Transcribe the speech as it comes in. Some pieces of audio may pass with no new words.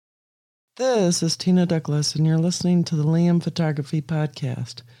This is Tina Douglas, and you're listening to the Liam Photography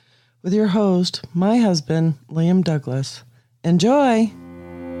Podcast with your host, my husband, Liam Douglas. Enjoy!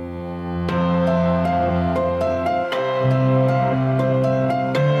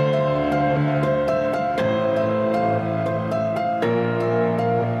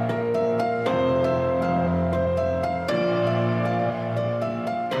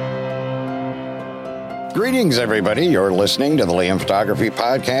 Greetings, everybody. You're listening to the Liam Photography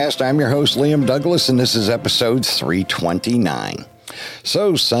Podcast. I'm your host, Liam Douglas, and this is episode 329.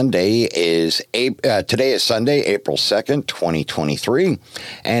 So today is Sunday, April 2nd, 2023.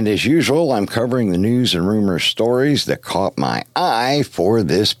 And as usual, I'm covering the news and rumor stories that caught my eye for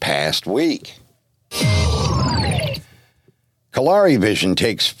this past week. Kolari Vision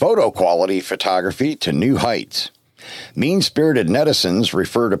takes photo quality photography to new heights. Mean-spirited netizens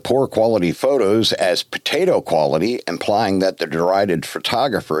refer to poor quality photos as potato quality, implying that the derided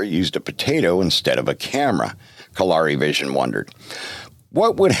photographer used a potato instead of a camera, Kolari Vision wondered.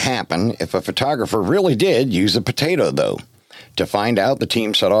 What would happen if a photographer really did use a potato, though? To find out, the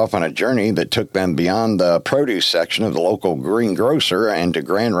team set off on a journey that took them beyond the produce section of the local greengrocer and to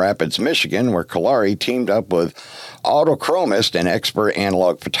Grand Rapids, Michigan, where Kolari teamed up with autochromist and expert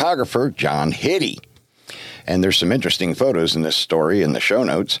analog photographer John Hitty. And there's some interesting photos in this story in the show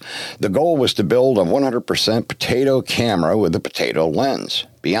notes. The goal was to build a 100% potato camera with a potato lens.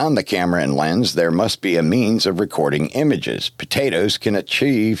 Beyond the camera and lens, there must be a means of recording images. Potatoes can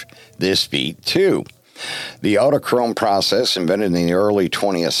achieve this feat too. The autochrome process, invented in the early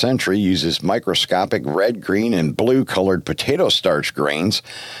 20th century, uses microscopic red, green, and blue colored potato starch grains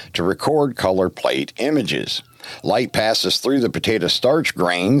to record color plate images. Light passes through the potato starch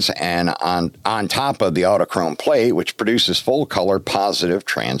grains and on top of the autochrome plate, which produces full-color positive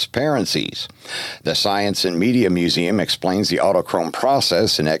transparencies. The Science and Media Museum explains the autochrome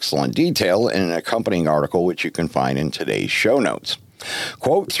process in excellent detail in an accompanying article, which you can find in today's show notes.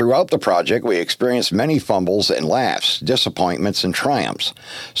 Quote, throughout the project, we experienced many fumbles and laughs, disappointments and triumphs.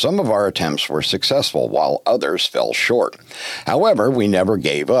 Some of our attempts were successful, while others fell short. However, we never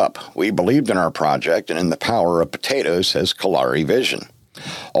gave up. We believed in our project and in the power of potatoes, says Kolari Vision.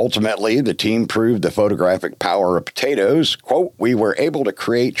 Ultimately, the team proved the photographic power of potatoes. Quote, we were able to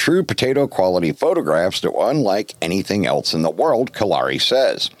create true potato quality photographs that were unlike anything else in the world, Kolari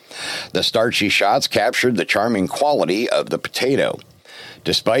says. The starchy shots captured the charming quality of the potato.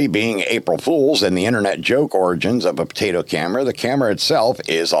 Despite being April Fool's and the internet joke origins of a potato camera, the camera itself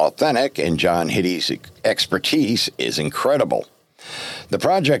is authentic and John Hitty's expertise is incredible. The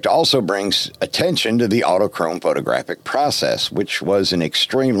project also brings attention to the autochrome photographic process, which was an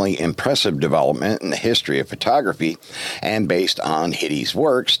extremely impressive development in the history of photography and based on Hitty's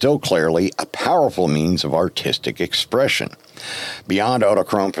work, still clearly a powerful means of artistic expression. Beyond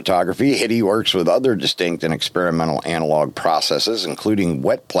autochrome photography, Hitty works with other distinct and experimental analog processes, including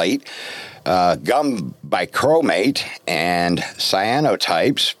wet plate, gum bichromate, and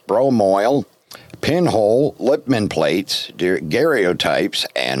cyanotypes, bromoil, pinhole, Lipman plates, daguerreotypes,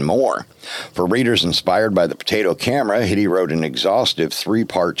 and more. For readers inspired by the potato camera, Hitty wrote an exhaustive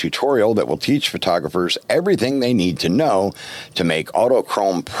 3-part tutorial that will teach photographers everything they need to know to make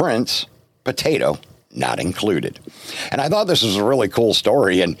autochrome prints, potato not included. And I thought this was a really cool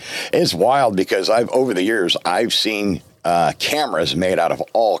story, and it's wild because over the years, I've seen cameras made out of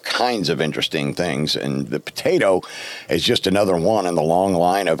all kinds of interesting things, and the potato is just another one in the long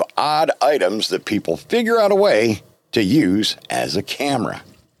line of odd items that people figure out a way to use as a camera.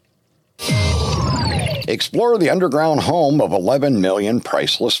 Explore the underground home of 11 million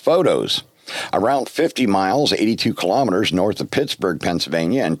priceless photos. Around 50 miles, 82 kilometers north of Pittsburgh,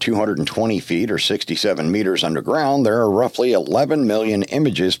 Pennsylvania, and 220 feet or 67 meters underground, there are roughly 11 million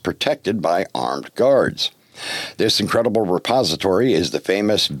images protected by armed guards. This incredible repository is the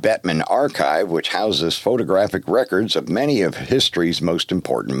famous Bettman Archive, which houses photographic records of many of history's most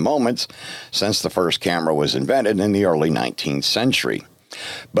important moments since the first camera was invented in the early 19th century.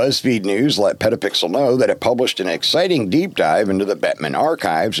 BuzzFeed News let Petapixel know that it published an exciting deep dive into the Bettman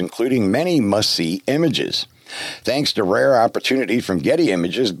archives, including many must-see images. Thanks to rare opportunity from Getty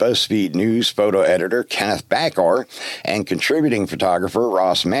Images, BuzzFeed News photo editor Kenneth Backor and contributing photographer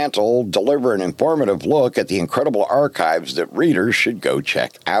Ross Mantle deliver an informative look at the incredible archives that readers should go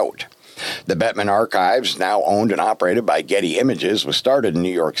check out. The Bettman Archives, now owned and operated by Getty Images, was started in New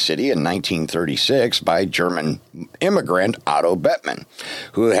York City in 1936 by German immigrant Otto Bettman,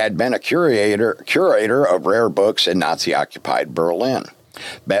 who had been a curator of rare books in Nazi-occupied Berlin.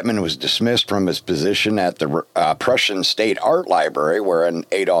 Bettman was dismissed from his position at the Prussian State Art Library, where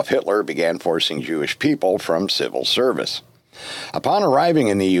Adolf Hitler began forcing Jewish people from civil service. Upon arriving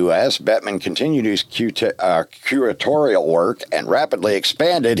in the U.S., Bettman continued his curatorial work and rapidly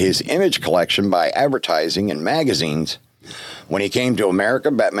expanded his image collection by advertising in magazines. When he came to America,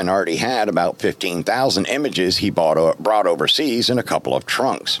 Bettman already had about 15,000 images he brought overseas in a couple of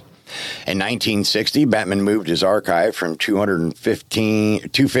trunks. In 1960, Bettman moved his archive from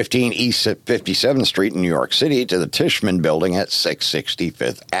 215 East 57th Street in New York City to the Tishman Building at 660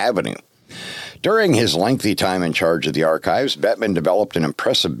 Fifth Avenue. During his lengthy time in charge of the archives, Bettman developed an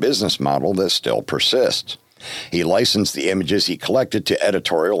impressive business model that still persists. He licensed the images he collected to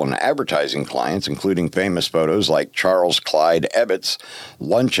editorial and advertising clients, including famous photos like Charles Clyde Ebbitt's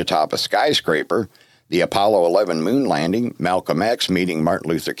lunch atop a skyscraper, the Apollo 11 moon landing, Malcolm X meeting Martin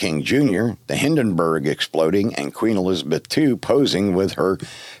Luther King Jr., the Hindenburg exploding, and Queen Elizabeth II posing with her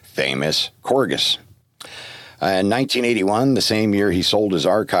famous Corgus. In 1981, the same year he sold his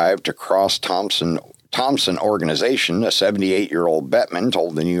archive to Cross Thompson Organization, a 78-year-old Bettman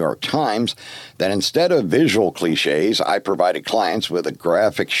told the New York Times that instead of visual cliches, I provided clients with a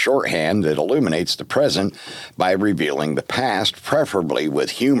graphic shorthand that illuminates the present by revealing the past, preferably with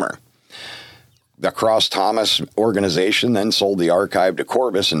humor. The Cross Thomas Organization then sold the archive to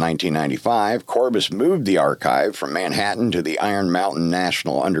Corbis in 1995. Corbis moved the archive from Manhattan to the Iron Mountain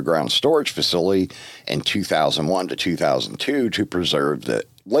National Underground Storage Facility in 2001 to 2002 to preserve the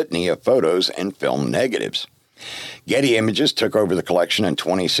litany of photos and film negatives. Getty Images took over the collection in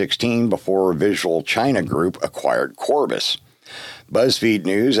 2016 before Visual China Group acquired Corbis. BuzzFeed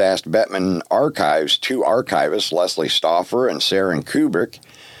News asked Bettman Archives' two archivists, Leslie Stauffer and Saren Kubrick,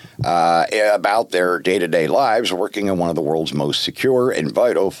 about their day-to-day lives working in one of the world's most secure and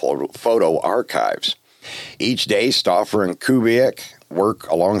vital photo archives. Each day, Stauffer and Kubrick work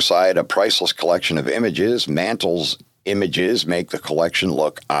alongside a priceless collection of images. Mantle's images make the collection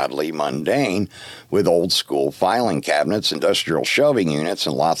look oddly mundane, with old-school filing cabinets, industrial shelving units,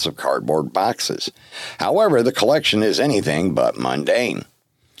 and lots of cardboard boxes. However, the collection is anything but mundane.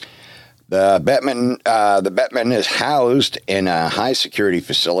 The Bettman is housed in a high-security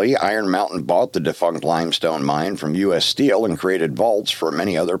facility. Iron Mountain bought the defunct limestone mine from U.S. Steel and created vaults for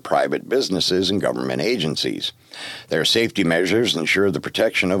many other private businesses and government agencies. Their safety measures ensure the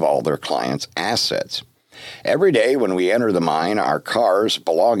protection of all their clients' assets. Every day when we enter the mine, our cars,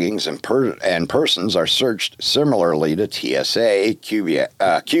 belongings, and persons are searched similarly to TSA,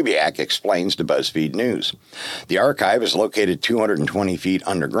 Kubiak explains to BuzzFeed News. The archive is located 220 feet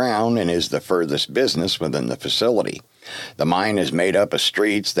underground and is the furthest business within the facility. The mine is made up of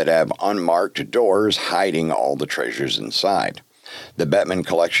streets that have unmarked doors hiding all the treasures inside. The Bettman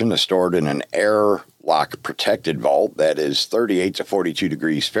collection is stored in an airlock-protected vault that is 38 to 42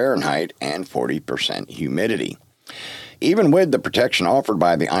 degrees Fahrenheit and 40% humidity. Even with the protection offered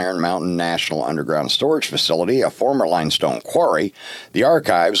by the Iron Mountain National Underground Storage Facility, a former limestone quarry, the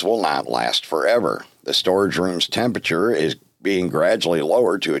archives will not last forever. The storage room's temperature is being gradually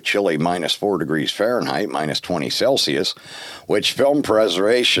lowered to a chilly minus 4 degrees Fahrenheit, minus 20 Celsius, which film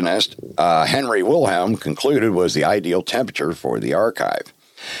preservationist Henry Wilhelm concluded was the ideal temperature for the archive.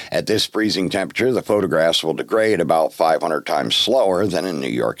 At this freezing temperature, the photographs will degrade about 500 times slower than in New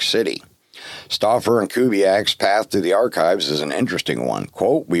York City. Stauffer and Kubiak's path to the archives is an interesting one.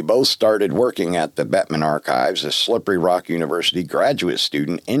 Quote, we both started working at the Bettman Archives as Slippery Rock University graduate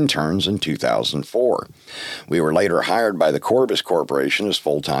student interns in 2004. We were later hired by the Corbis Corporation as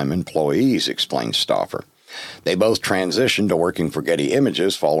full-time employees, explains Stauffer. They both transitioned to working for Getty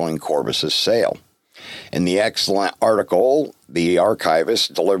Images following Corbis's sale. In the excellent article, the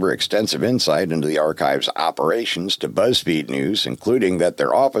archivists deliver extensive insight into the archive's operations to BuzzFeed News, including that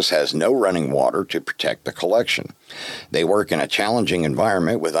their office has no running water to protect the collection. They work in a challenging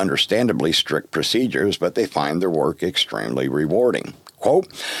environment with understandably strict procedures, but they find their work extremely rewarding. Quote,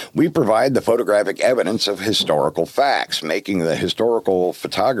 we provide the photographic evidence of historical facts. Making the historical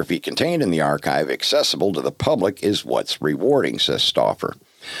photography contained in the archive accessible to the public is what's rewarding, says Stauffer.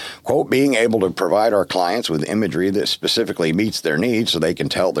 Quote, being able to provide our clients with imagery that specifically meets their needs so they can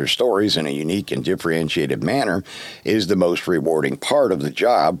tell their stories in a unique and differentiated manner is the most rewarding part of the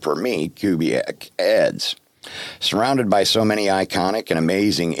job for me, Kubiak adds. Surrounded by so many iconic and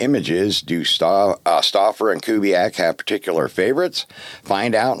amazing images, do Stauffer and Kubiak have particular favorites?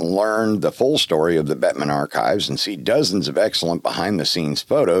 Find out and learn the full story of the Bettman Archives and see dozens of excellent behind-the-scenes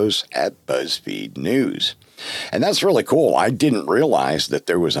photos at BuzzFeed News. And that's really cool. I didn't realize that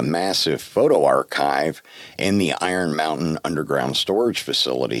there was a massive photo archive in the Iron Mountain Underground Storage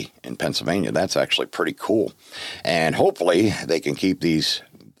Facility in Pennsylvania. That's actually pretty cool. And hopefully they can keep these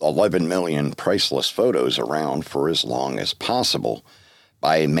 11 million priceless photos around for as long as possible.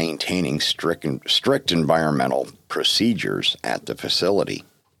 by maintaining strict environmental procedures at the facility.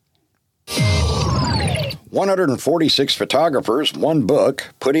 146 photographers, one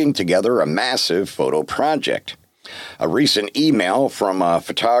book, putting together a massive photo project. A recent email from a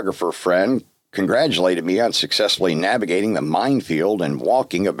photographer friend congratulated me on successfully navigating the minefield and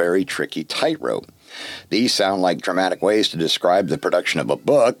walking a very tricky tightrope. These sound like dramatic ways to describe the production of a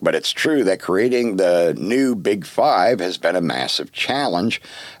book, but it's true that creating the new Big Five has been a massive challenge,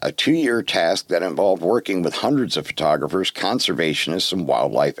 a 2-year task that involved working with hundreds of photographers, conservationists, and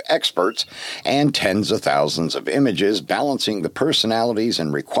wildlife experts, and tens of thousands of images, balancing the personalities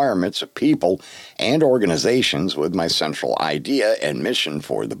and requirements of people and organizations with my central idea and mission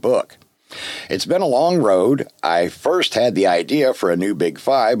for the book. It's been a long road. I first had the idea for a new Big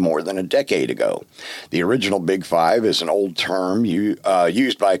Five more than a decade ago. The original Big Five is an old term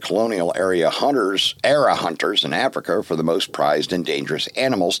used by colonial era hunters in Africa for the most prized and dangerous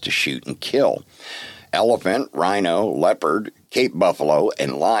animals to shoot and kill: elephant, rhino, leopard, Cape buffalo,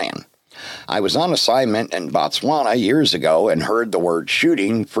 and lion. I was on assignment in Botswana years ago and heard the word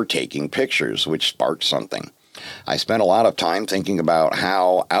shooting for taking pictures, which sparked something. I spent a lot of time thinking about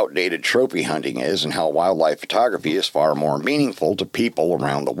how outdated trophy hunting is and how wildlife photography is far more meaningful to people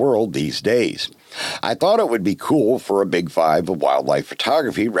around the world these days. I thought it would be cool for a Big Five of wildlife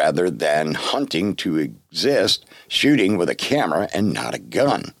photography rather than hunting to exist, shooting with a camera and not a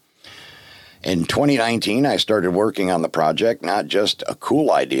gun. In 2019, I started working on the project, not just a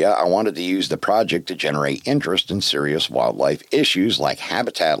cool idea. I wanted to use the project to generate interest in serious wildlife issues like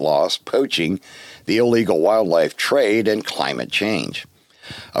habitat loss, poaching, the illegal wildlife trade, and climate change.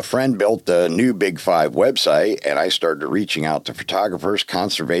 A friend built the new Big Five website, and I started reaching out to photographers,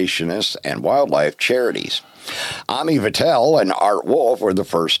 conservationists, and wildlife charities. Ami Vattel and Art Wolf were the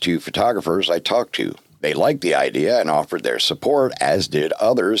first two photographers I talked to. They liked the idea and offered their support, as did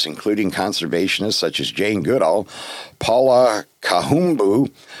others, including conservationists such as Jane Goodall, Paula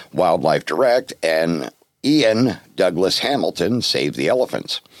Kahumbu, Wildlife Direct, and Ian Douglas Hamilton, Save the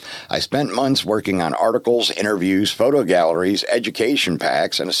Elephants. I spent months working on articles, interviews, photo galleries, education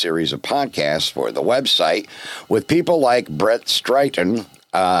packs, and a series of podcasts for the website with people like Brett Streiton,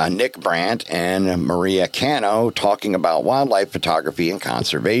 Nick Brandt, and Maria Cano talking about wildlife photography and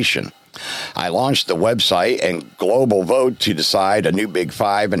conservation. I launched the website and global vote to decide a new Big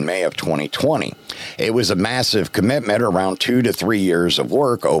Five in May of 2020. It was a massive commitment, around 2 to 3 years of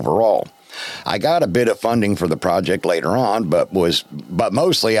work overall. I got a bit of funding for the project later on, but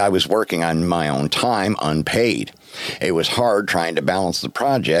mostly I was working on my own time, unpaid. It was hard trying to balance the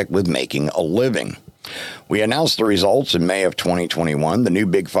project with making a living. We announced the results in May of 2021. The new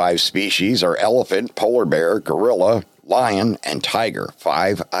Big Five species are elephant, polar bear, gorilla, lion, and tiger,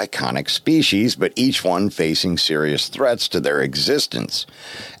 5 iconic species, but each one facing serious threats to their existence.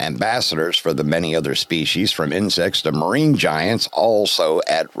 Ambassadors for the many other species, from insects to marine giants, also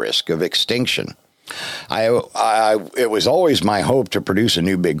at risk of extinction. It was always my hope to produce a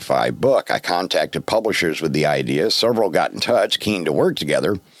new Big Five book. I contacted publishers with the idea. Several got in touch, keen to work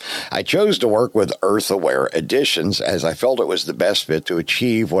together. I chose to work with Earth Aware Editions as I felt it was the best fit to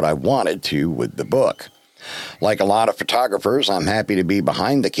achieve what I wanted to with the book. Like a lot of photographers, I'm happy to be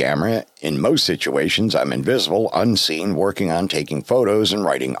behind the camera. In most situations, I'm invisible, unseen, working on taking photos and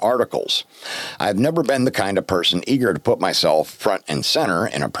writing articles. I've never been the kind of person eager to put myself front and center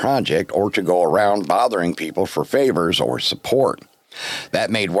in a project or to go around bothering people for favors or support. That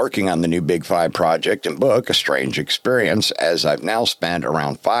made working on the new Big Five project and book a strange experience, as I've now spent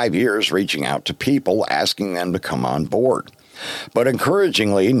around 5 years reaching out to people, asking them to come on board. But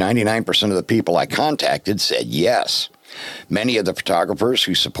encouragingly, 99% of the people I contacted said yes. Many of the photographers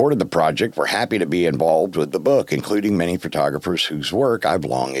who supported the project were happy to be involved with the book, including many photographers whose work I've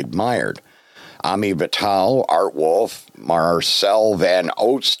long admired. Ami Vattel, Art Wolf, Marcel Van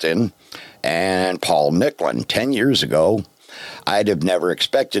Osten, and Paul Nicklin. 10 years ago, I'd have never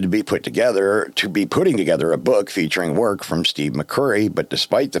expected to be putting together a book featuring work from Steve McCurry, but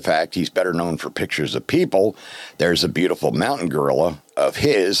despite the fact he's better known for pictures of people, there's a beautiful mountain gorilla of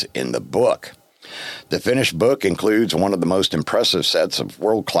his in the book. The finished book includes one of the most impressive sets of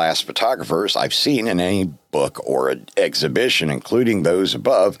world-class photographers I've seen in any book or exhibition, including those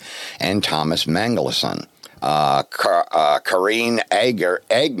above, and Thomas Mangelson, Karine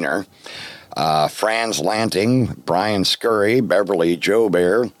Agner, Franz Lanting, Brian Scurry, Beverly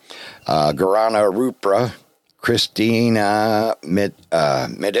Joubert, Garana Rupra, Christina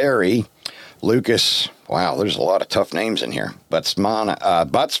Mideri, Lucas, wow, there's a lot of tough names in here,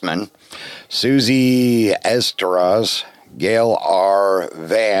 Butzman, Susie Esteraz, Gail R.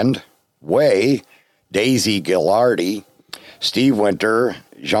 Vand, Way, Daisy Gillardy, Steve Winter,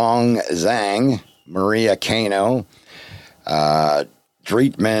 Zhang Zhang, Maria Kano,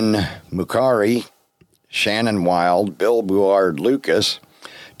 Dreetman Mukari, Shannon Wild, Bill Buard Lucas,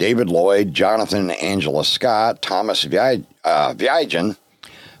 David Lloyd, Jonathan Angela Scott, Thomas Viagen,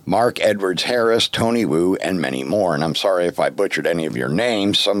 Mark Edwards Harris, Tony Wu, and many more. And I'm sorry if I butchered any of your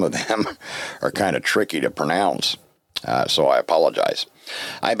names. Some of them are kind of tricky to pronounce, so I apologize.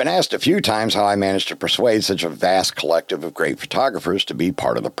 I've been asked a few times how I managed to persuade such a vast collective of great photographers to be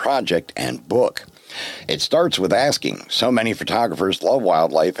part of the project and book. It starts with asking. So many photographers love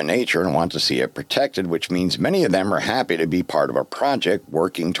wildlife and nature and want to see it protected, which means many of them are happy to be part of a project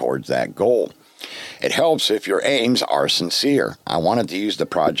working towards that goal. It helps if your aims are sincere. I wanted to use the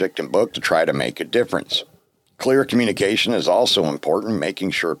project and book to try to make a difference. Clear communication is also important,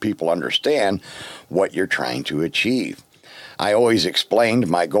 making sure people understand what you're trying to achieve. I always explained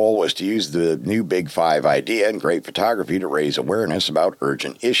my goal was to use the new Big Five idea in great photography to raise awareness about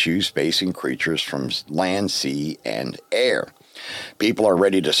urgent issues facing creatures from land, sea, and air. People are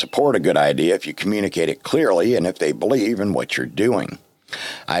ready to support a good idea if you communicate it clearly and if they believe in what you're doing.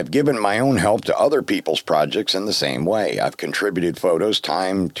 I've given my own help to other people's projects in the same way. I've contributed photos,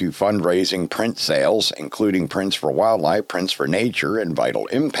 time to fundraising print sales, including Prints for Wildlife, Prints for Nature, and Vital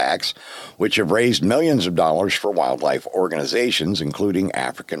Impacts, which have raised millions of dollars for wildlife organizations, including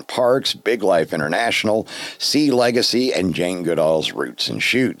African Parks, Big Life International, Sea Legacy, and Jane Goodall's Roots and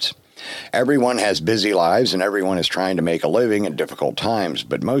Shoots. Everyone has busy lives and everyone is trying to make a living in difficult times,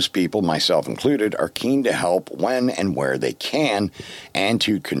 but most people, myself included, are keen to help when and where they can and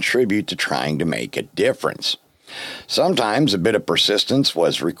to contribute to trying to make a difference. Sometimes a bit of persistence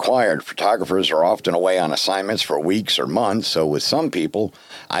was required. Photographers are often away on assignments for weeks or months, so with some people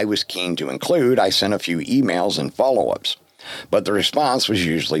I was keen to include, I sent a few emails and follow-ups. But the response was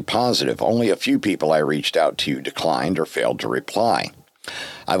usually positive. Only a few people I reached out to declined or failed to reply.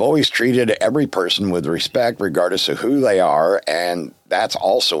 I've always treated every person with respect regardless of who they are, and that's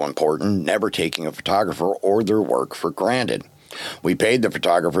also important, never taking a photographer or their work for granted. We paid the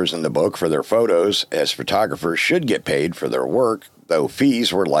photographers in the book for their photos, as photographers should get paid for their work, though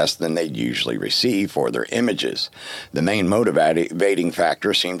fees were less than they'd usually receive for their images. The main motivating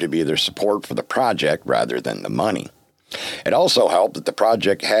factor seemed to be their support for the project rather than the money. It also helped that the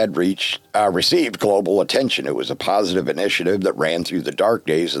project had received global attention. It was a positive initiative that ran through the dark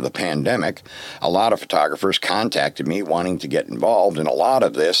days of the pandemic. A lot of photographers contacted me wanting to get involved, and a lot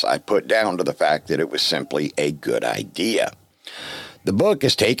of this I put down to the fact that it was simply a good idea. The book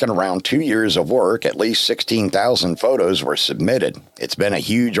has taken around 2 years of work. At least 16,000 photos were submitted. It's been a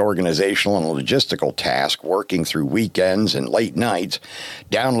huge organizational and logistical task, working through weekends and late nights,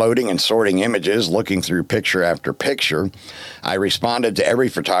 downloading and sorting images, looking through picture after picture. I responded to every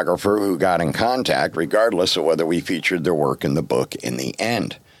photographer who got in contact, regardless of whether we featured their work in the book in the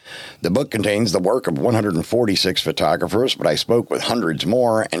end. The book contains the work of 146 photographers, but I spoke with hundreds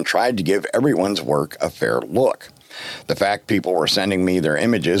more and tried to give everyone's work a fair look. The fact people were sending me their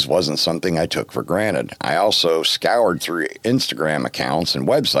images wasn't something I took for granted. I also scoured through Instagram accounts and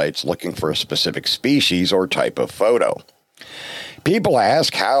websites looking for a specific species or type of photo. People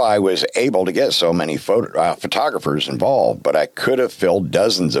ask how I was able to get so many photographers involved, but I could have filled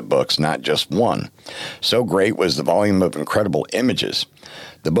dozens of books, not just one. So great was the volume of incredible images.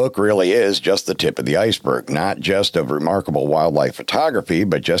 The book really is just the tip of the iceberg, not just of remarkable wildlife photography,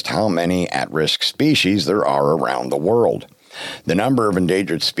 but just how many at-risk species there are around the world. The number of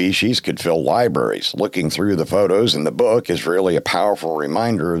endangered species could fill libraries. Looking through the photos in the book is really a powerful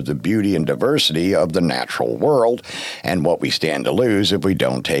reminder of the beauty and diversity of the natural world and what we stand to lose if we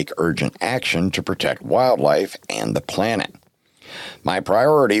don't take urgent action to protect wildlife and the planet. My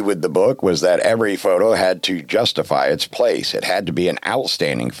priority with the book was that every photo had to justify its place. It had to be an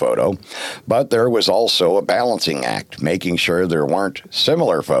outstanding photo, but there was also a balancing act, making sure there weren't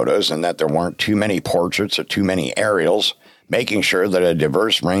similar photos and that there weren't too many portraits or too many aerials, making sure that a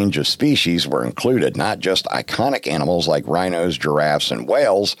diverse range of species were included, not just iconic animals like rhinos, giraffes, and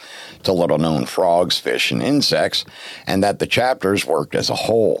whales, to little-known frogs, fish, and insects, and that the chapters worked as a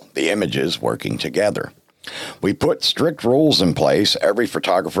whole, the images working together. We put strict rules in place. Every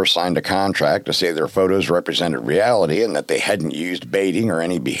photographer signed a contract to say their photos represented reality and that they hadn't used baiting or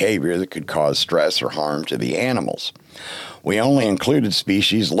any behavior that could cause stress or harm to the animals. We only included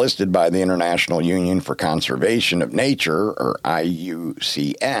species listed by the International Union for Conservation of Nature, or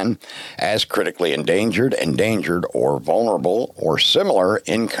IUCN, as critically endangered, or vulnerable, or similar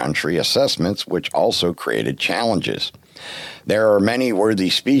in-country assessments, which also created challenges. There are many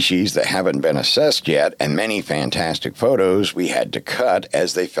worthy species that haven't been assessed yet, and many fantastic photos we had to cut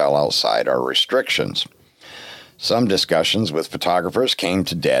as they fell outside our restrictions. Some discussions with photographers came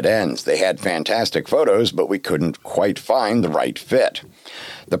to dead ends. They had fantastic photos, but we couldn't quite find the right fit.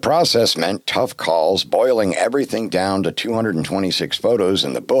 The process meant tough calls, boiling everything down to 226 photos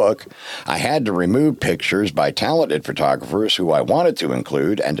in the book. I had to remove pictures by talented photographers who I wanted to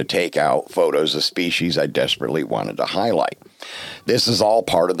include and to take out photos of species I desperately wanted to highlight. This is all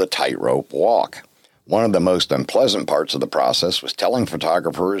part of the tightrope walk. One of the most unpleasant parts of the process was telling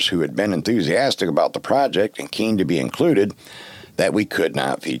photographers who had been enthusiastic about the project and keen to be included that we could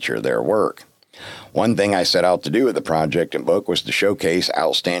not feature their work. One thing I set out to do with the project and book was to showcase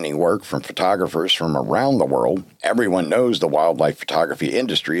outstanding work from photographers from around the world. Everyone knows the wildlife photography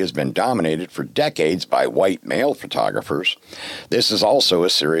industry has been dominated for decades by white male photographers. This is also a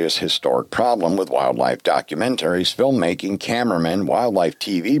serious historic problem with wildlife documentaries, filmmaking, cameramen, wildlife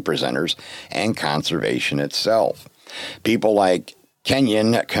TV presenters, and conservation itself. People like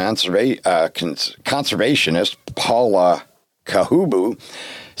Kenyan conservationist Paula Kahubu,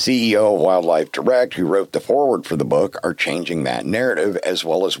 CEO of Wildlife Direct, who wrote the foreword for the book, are changing that narrative as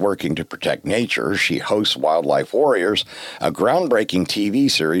well as working to protect nature. She hosts Wildlife Warriors, a groundbreaking TV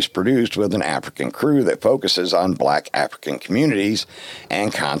series produced with an African crew that focuses on Black African communities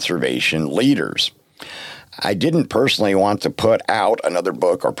and conservation leaders. I didn't personally want to put out another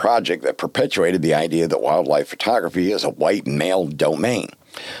book or project that perpetuated the idea that wildlife photography is a white male domain.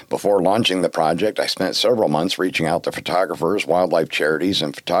 Before launching the project, I spent several months reaching out to photographers, wildlife charities,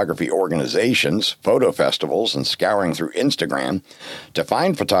 and photography organizations, photo festivals, and scouring through Instagram to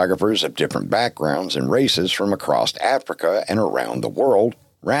find photographers of different backgrounds and races from across Africa and around the world,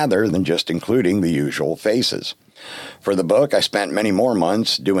 rather than just including the usual faces. For the book, I spent many more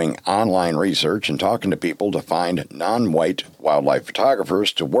months doing online research and talking to people to find non-white wildlife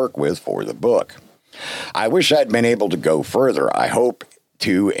photographers to work with for the book. I wish I'd been able to go further. I hope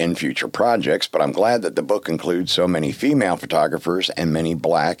to in future projects, but I'm glad that the book includes so many female photographers and many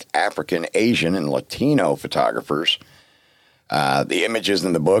Black, African, Asian, and Latino photographers. The images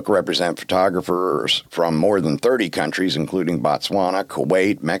in the book represent photographers from more than 30 countries, including Botswana,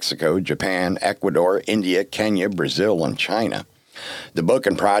 Kuwait, Mexico, Japan, Ecuador, India, Kenya, Brazil, and China. The book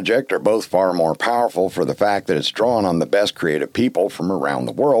and project are both far more powerful for the fact that it's drawn on the best creative people from around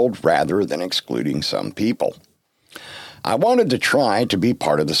the world rather than excluding some people. I wanted to try to be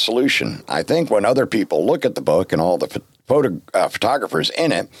part of the solution. I think when other people look at the book and all the photographers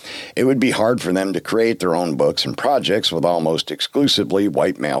in it, it would be hard for them to create their own books and projects with almost exclusively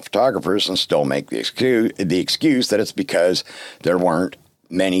white male photographers and still make the excuse that it's because there weren't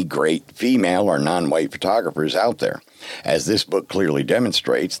many great female or non-white photographers out there. As this book clearly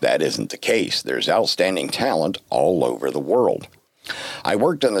demonstrates, that isn't the case. There's outstanding talent all over the world. I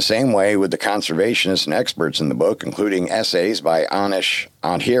worked in the same way with the conservationists and experts in the book, including essays by Anish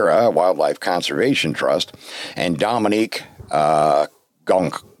Andhira, Wildlife Conservation Trust, and Dominique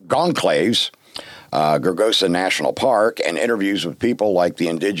Gonclaves, Gorgosa National Park, and interviews with people like the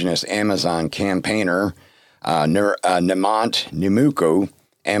indigenous Amazon campaigner Nemant Nimuku,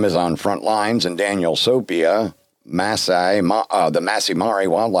 Amazon Frontlines, and Daniel Sopia, the Masai Mara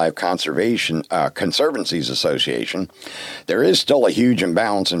Wildlife Conservancies Association. There is still a huge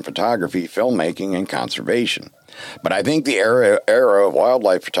imbalance in photography, filmmaking, and conservation. But I think the era of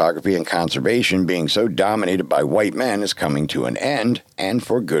wildlife photography and conservation being so dominated by white men is coming to an end, and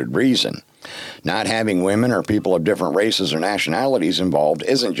for good reason. Not having women or people of different races or nationalities involved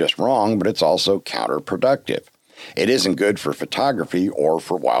isn't just wrong, but it's also counterproductive. It isn't good for photography or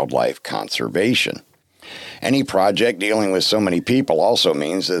for wildlife conservation. Any project dealing with so many people also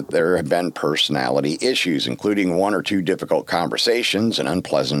means that there have been personality issues, including one or two difficult conversations and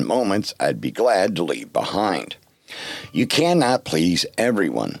unpleasant moments I'd be glad to leave behind. You cannot please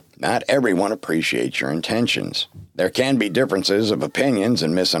everyone. Not everyone appreciates your intentions. There can be differences of opinions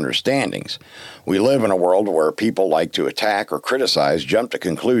and misunderstandings. We live in a world where people like to attack or criticize, jump to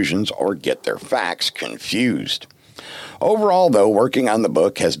conclusions, or get their facts confused. Overall, though, working on the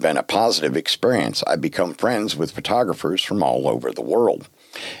book has been a positive experience. I've become friends with photographers from all over the world.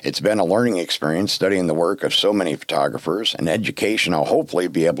 It's been a learning experience studying the work of so many photographers, an education I'll hopefully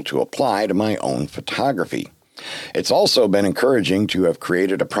be able to apply to my own photography. It's also been encouraging to have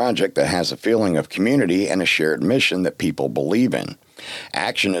created a project that has a feeling of community and a shared mission that people believe in.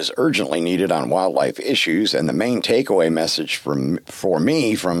 Action is urgently needed on wildlife issues, and the main takeaway message for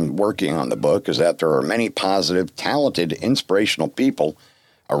me from working on the book is that there are many positive, talented, inspirational people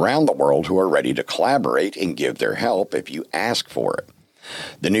around the world who are ready to collaborate and give their help if you ask for it.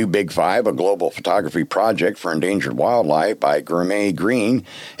 The New Big Five, a global photography project for endangered wildlife by Gourmet Green,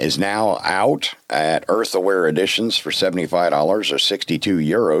 is now out at Earth Aware Editions for $75 or 62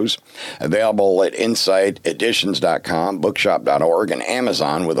 euros. Available at InsightEditions.com, Bookshop.org, and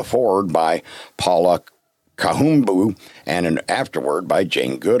Amazon, with a foreword by Paula Kahumbu and an afterword by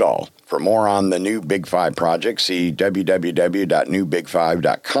Jane Goodall. For more on the New Big Five project, see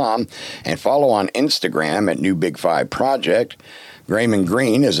www.newbig5.com and follow on Instagram at New Big Five Project. Raymond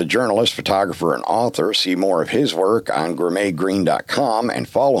Green is a journalist, photographer, and author. See more of his work on gourmetgreen.com and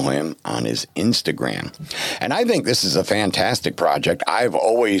follow him on his Instagram. And I think this is a fantastic project. I've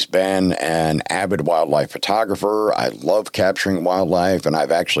always been an avid wildlife photographer. I love capturing wildlife, and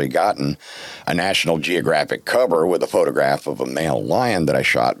I've actually gotten a National Geographic cover with a photograph of a male lion that I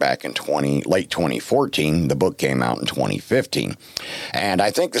shot back in late 2014. The book came out in 2015. And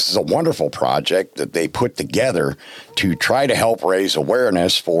I think this is a wonderful project that they put together to try to help raise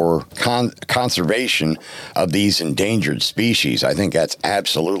awareness for conservation of these endangered species. I think that's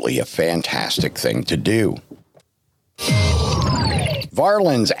absolutely a fantastic thing to do.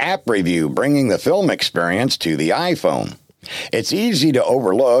 Varlin's app review, bringing the film experience to the iPhone. It's easy to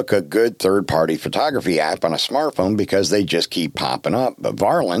overlook a good third-party photography app on a smartphone because they just keep popping up, but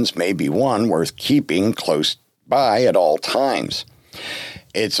Varlin's may be one worth keeping close by at all times.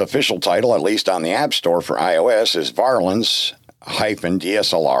 Its official title, at least on the App Store for iOS, is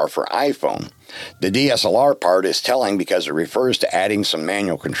Varlin's-DSLR for iPhone. The DSLR part is telling because it refers to adding some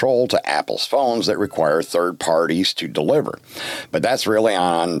manual control to Apple's phones that require third parties to deliver. But that's really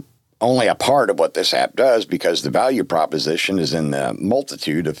only a part of what this app does, because the value proposition is in the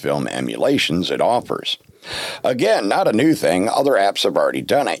multitude of film emulations it offers. Again, not a new thing. Other apps have already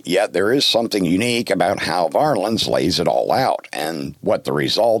done it, yet there is something unique about how Varlin's lays it all out, and what the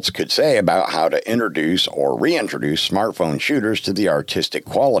results could say about how to introduce or reintroduce smartphone shooters to the artistic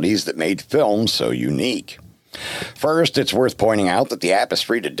qualities that made film so unique. First, it's worth pointing out that the app is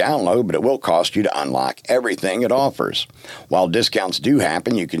free to download, but it will cost you to unlock everything it offers. While discounts do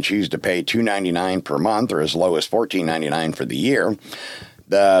happen, you can choose to pay $2.99 per month or as low as $14.99 for the year.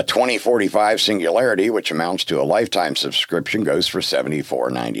 The 2045 Singularity, which amounts to a lifetime subscription, goes for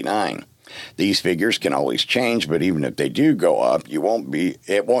 $74.99. These figures can always change, but even if they do go up, they won't be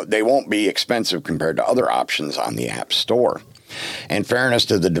expensive compared to other options on the App Store. In fairness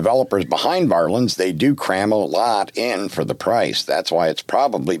to the developers behind Varlin's, they do cram a lot in for the price. That's why it's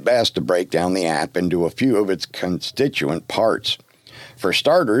probably best to break down the app into a few of its constituent parts. For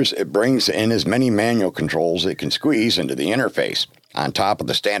starters, it brings in as many manual controls it can squeeze into the interface. On top of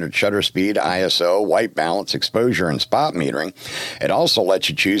the standard shutter speed, ISO, white balance, exposure, and spot metering, it also lets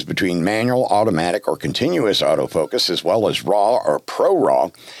you choose between manual, automatic, or continuous autofocus, as well as RAW or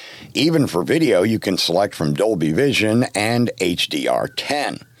ProRAW. Even for video, you can select from Dolby Vision and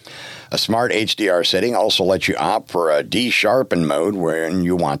HDR10. A smart HDR setting also lets you opt for a de-sharpen mode when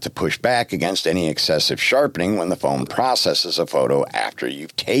you want to push back against any excessive sharpening when the phone processes a photo after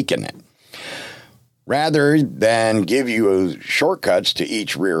you've taken it. Rather than give you shortcuts to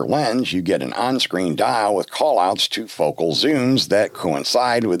each rear lens, you get an on-screen dial with callouts to focal zooms that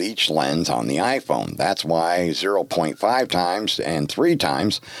coincide with each lens on the iPhone. That's why 0.5 times and 3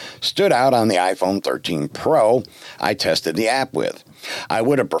 times stood out on the iPhone 13 Pro I tested the app with. I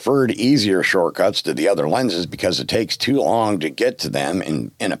would have preferred easier shortcuts to the other lenses because it takes too long to get to them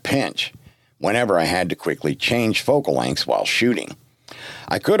in a pinch, whenever I had to quickly change focal lengths while shooting.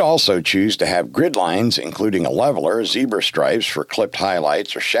 I could also choose to have grid lines, including a leveler, zebra stripes for clipped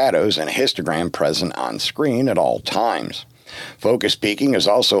highlights or shadows, and a histogram present on screen at all times. Focus peaking is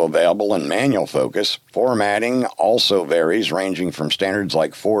also available in manual focus. Formatting also varies, ranging from standards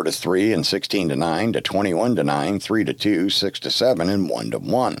like 4:3 and 16:9 to 21:9, 3:2, 6:7, and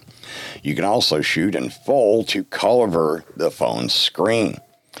 1:1. You can also shoot in full to cover the phone's screen.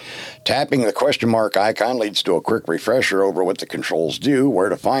 Tapping the question mark icon leads to a quick refresher over what the controls do, where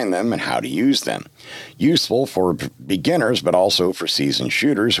to find them, and how to use them. Useful for beginners, but also for seasoned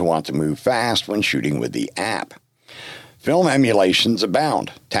shooters who want to move fast when shooting with the app. Film emulations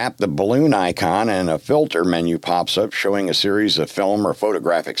abound. Tap the balloon icon and a filter menu pops up showing a series of film or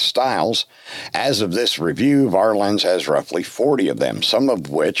photographic styles. As of this review, Varlin's has roughly 40 of them, some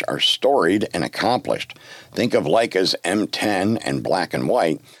of which are storied and accomplished. Think of Leica's M10 and black and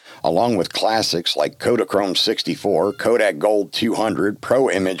white, along with classics like Kodachrome 64, Kodak Gold 200, Pro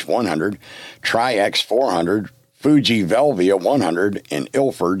Image 100, Tri-X 400, Fuji Velvia 100, and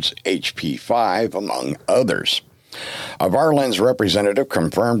Ilford's HP5, among others. A Varlens representative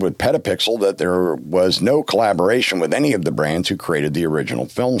confirmed with Petapixel that there was no collaboration with any of the brands who created the original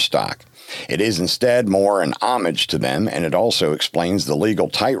film stock. It is instead more an homage to them, and it also explains the legal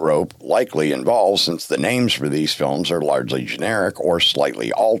tightrope likely involved since the names for these films are largely generic or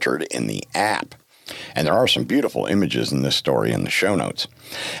slightly altered in the app. And there are some beautiful images in this story in the show notes.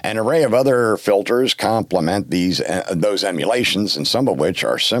 An array of other filters complement those emulations, and some of which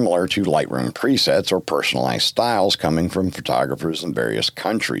are similar to Lightroom presets or personalized styles coming from photographers in various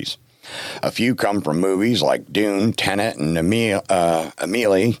countries. A few come from movies like Dune, Tenet, and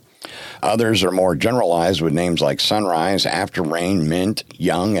Amelie. Others are more generalized with names like Sunrise, After Rain, Mint,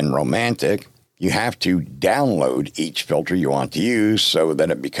 Young, and Romantic. You have to download each filter you want to use so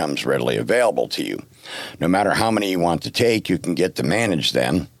that it becomes readily available to you. No matter how many you want to take, you can get to manage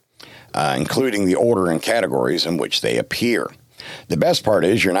them, including the order and categories in which they appear. The best part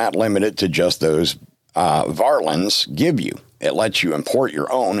is you're not limited to just those Varlens give you. It lets you import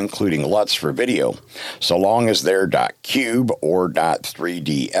your own, including LUTs for video, so long as they're .cube or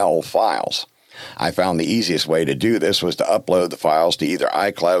 .3dl files. I found the easiest way to do this was to upload the files to either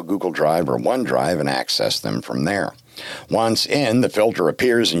iCloud, Google Drive, or OneDrive and access them from there. Once in, the filter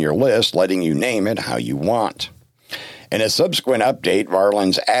appears in your list, letting you name it how you want. In a subsequent update,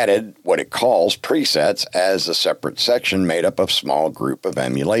 Varlens added what it calls presets as a separate section made up of a small group of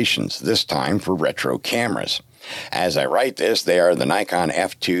emulations, this time for retro cameras. As I write this, they are the Nikon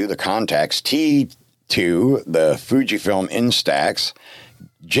F2, the Contax T2, the Fujifilm Instax,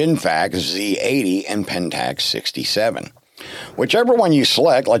 Genfax Z80, and Pentax 67. Whichever one you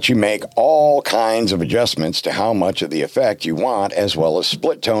select lets you make all kinds of adjustments to how much of the effect you want, as well as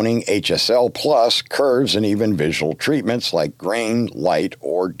split toning, HSL plus, curves, and even visual treatments like grain, light,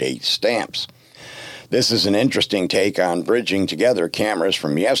 or date stamps. This is an interesting take on bridging together cameras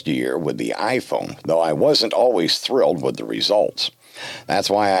from yesteryear with the iPhone, though I wasn't always thrilled with the results. That's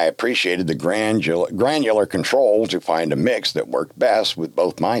why I appreciated the granular control to find a mix that worked best with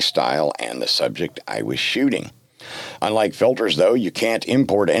both my style and the subject I was shooting. Unlike filters, though, you can't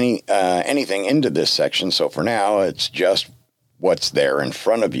import anything into this section, so for now, it's just what's there in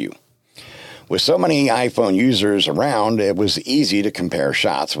front of you. With so many iPhone users around, it was easy to compare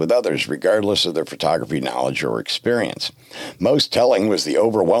shots with others, regardless of their photography knowledge or experience. Most telling was the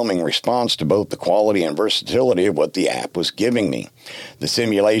overwhelming response to both the quality and versatility of what the app was giving me. The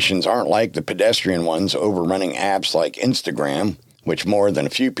simulations aren't like the pedestrian ones overrunning apps like Instagram, which more than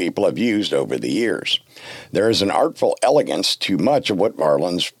a few people have used over the years. There is an artful elegance to much of what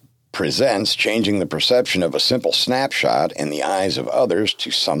Varlens presents, changing the perception of a simple snapshot in the eyes of others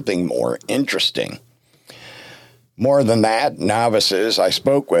to something more interesting. More than that, novices I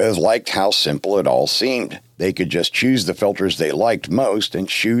spoke with liked how simple it all seemed. They could just choose the filters they liked most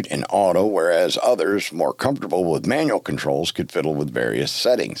and shoot in auto, whereas others, more comfortable with manual controls, could fiddle with various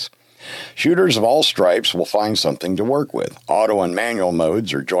settings. Shooters of all stripes will find something to work with. Auto and manual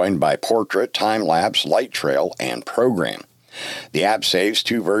modes are joined by portrait, time-lapse, light trail, and program. The app saves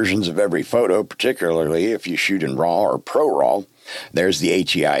 2 versions of every photo, particularly if you shoot in RAW or ProRAW. There's the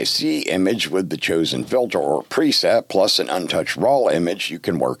HEIC image with the chosen filter or preset, plus an untouched RAW image you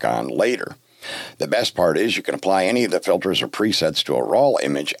can work on later. The best part is you can apply any of the filters or presets to a RAW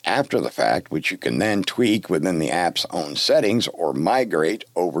image after the fact, which you can then tweak within the app's own settings or migrate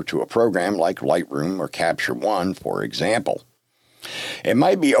over to a program like Lightroom or Capture One, for example. It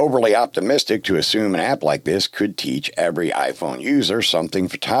might be overly optimistic to assume an app like this could teach every iPhone user something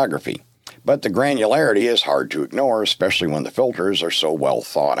photography, but the granularity is hard to ignore, especially when the filters are so well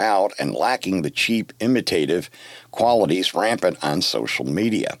thought out and lacking the cheap, imitative qualities rampant on social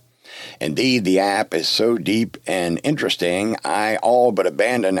media. Indeed, the app is so deep and interesting, I all but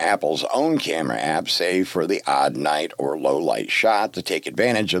abandoned Apple's own camera app, save for the odd night or low light shot, to take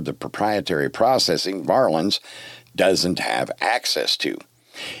advantage of the proprietary processing Varlens doesn't have access to.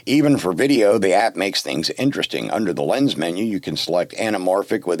 Even for video, the app makes things interesting. Under the lens menu, you can select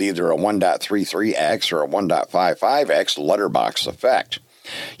anamorphic with either a 1.33x or a 1.55x letterbox effect.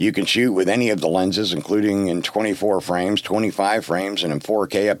 You can shoot with any of the lenses, including in 24 frames, 25 frames, and in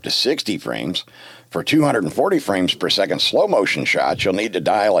 4K up to 60 frames. For 240 frames per second slow motion shots, you'll need to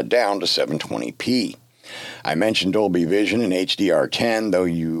dial it down to 720p. I mentioned Dolby Vision and HDR10, though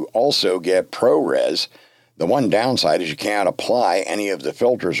you also get ProRes. The one downside is you can't apply any of the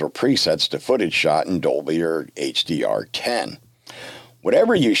filters or presets to footage shot in Dolby or HDR10.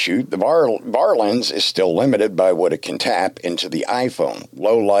 Whatever you shoot, the Varlens is still limited by what it can tap into the iPhone.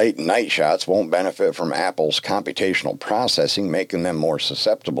 Low light and night shots won't benefit from Apple's computational processing, making them more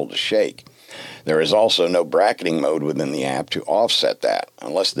susceptible to shake. There is also no bracketing mode within the app to offset that,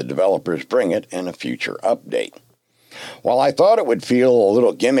 unless the developers bring it in a future update. While I thought it would feel a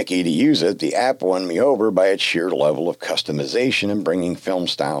little gimmicky to use it, the app won me over by its sheer level of customization and bringing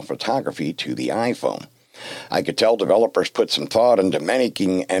film-style photography to the iPhone. I could tell developers put some thought into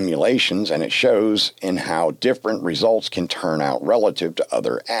making emulations, and it shows in how different results can turn out relative to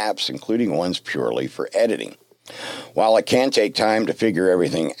other apps, including ones purely for editing. While it can take time to figure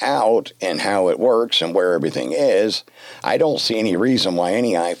everything out and how it works and where everything is, I don't see any reason why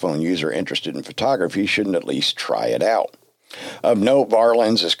any iPhone user interested in photography shouldn't at least try it out. Of note,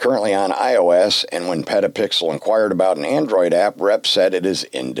 VarLens is currently on iOS, and when Petapixel inquired about an Android app, reps said it is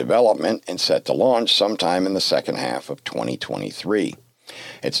in development and set to launch sometime in the second half of 2023.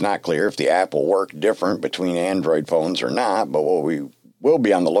 It's not clear if the app will work different between Android phones or not, but what we will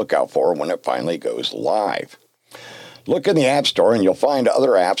be on the lookout for when it finally goes live. Look in the App Store and you'll find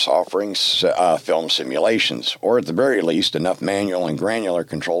other apps offering film simulations, or at the very least enough manual and granular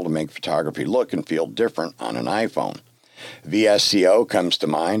control to make photography look and feel different on an iPhone. VSCO comes to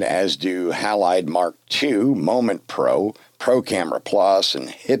mind, as do Halide Mark II, Moment Pro, Pro Camera Plus, and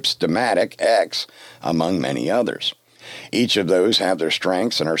Hipstamatic X, among many others. Each of those have their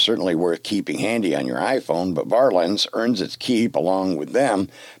strengths and are certainly worth keeping handy on your iPhone, but VarLens earns its keep along with them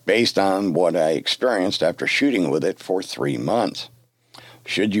based on what I experienced after shooting with it for 3 months.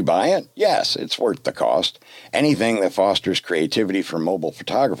 Should you buy it? Yes, it's worth the cost. Anything that fosters creativity for mobile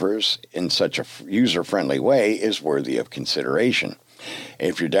photographers in such a user-friendly way is worthy of consideration.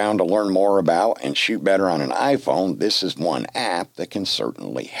 If you're down to learn more about and shoot better on an iPhone, this is one app that can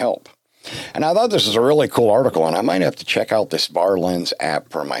certainly help. And I thought this was a really cool article, and I might have to check out this VarLens app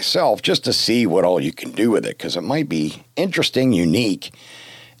for myself just to see what all you can do with it, because it might be interesting, unique,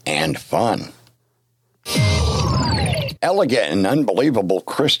 and fun. Elegant and unbelievable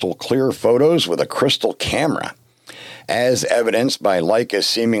crystal clear photos with a crystal camera. As evidenced by Leica's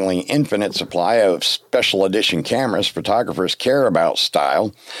seemingly infinite supply of special edition cameras, photographers care about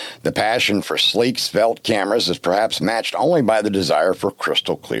style. The passion for sleek, svelte cameras is perhaps matched only by the desire for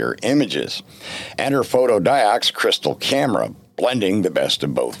crystal clear images. Enter Photodiac's crystal camera, blending the best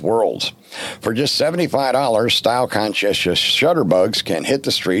of both worlds. For just $75, style-conscious shutterbugs can hit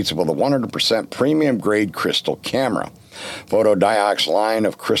the streets with a 100% premium-grade crystal camera. Photodiac's line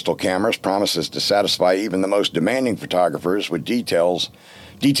of crystal cameras promises to satisfy even the most demanding photographers with detailed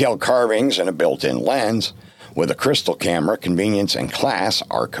carvings and a built-in lens. With a crystal camera, convenience and class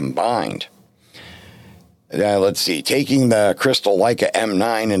are combined. Let's see. Taking the Crystal Leica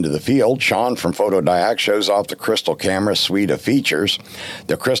M9 into the field, Sean from Photodiac shows off the Crystal camera suite of features.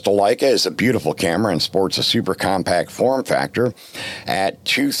 The Crystal Leica is a beautiful camera and sports a super compact form factor. At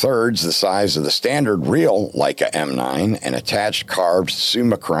 2/3 the size of the standard real Leica M9, an attached carved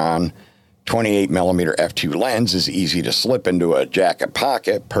Summicron 28mm f2 lens is easy to slip into a jacket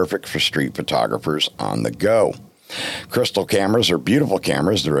pocket, perfect for street photographers on the go. Crystal cameras are beautiful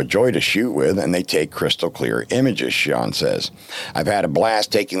cameras. They're a joy to shoot with, and they take crystal clear images, Sean says. I've had a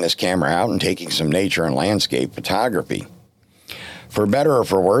blast taking this camera out and taking some nature and landscape photography. For better or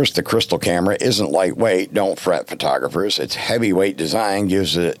for worse, the crystal camera isn't lightweight. Don't fret, photographers. Its heavyweight design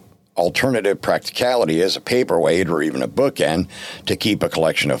gives it alternative practicality as a paperweight or even a bookend to keep a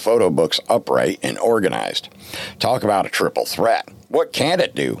collection of photo books upright and organized. Talk about a triple threat. What can't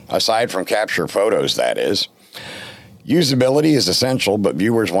it do, aside from capture photos, that is? Usability is essential, but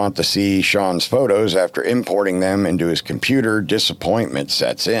viewers want to see Sean's photos. After importing them into his computer, disappointment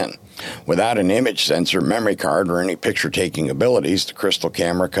sets in. Without an image sensor, memory card, or any picture-taking abilities, the crystal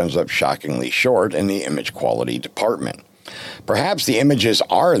camera comes up shockingly short in the image quality department. Perhaps the images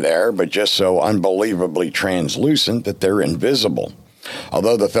are there, but just so unbelievably translucent that they're invisible.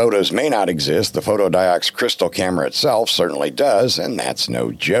 Although the photos may not exist, the Photodiac's crystal camera itself certainly does, and that's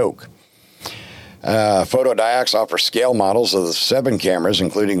no joke. Photodiacs offer scale models of the 7 cameras,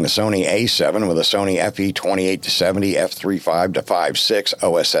 including the Sony A7 with a Sony FE28-70 f3.5-5.6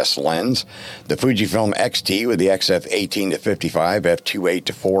 OSS lens, the Fujifilm X-T with the XF18-55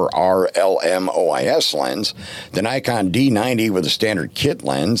 f2.8-4R LM OIS lens, the Nikon D90 with a standard kit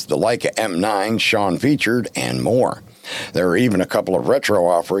lens, the Leica M9 Sean featured, and more. There are even a couple of retro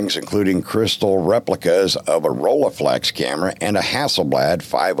offerings, including crystal replicas of a Rolleiflex camera and a Hasselblad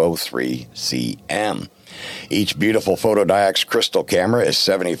 503 CM. Each beautiful Photodiac's crystal camera is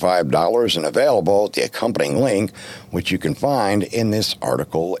 $75 and available at the accompanying link, which you can find in this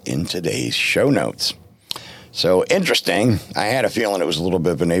article in today's show notes. So interesting. I had a feeling it was a little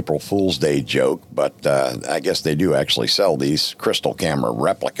bit of an April Fool's Day joke, but I guess they do actually sell these crystal camera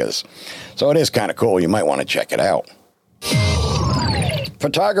replicas. So it is kind of cool. You might want to check it out.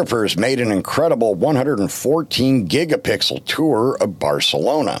 Photographers made an incredible 114 gigapixel tour of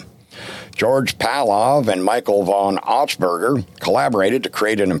Barcelona. George Pavlov and Michael von Augsburger collaborated to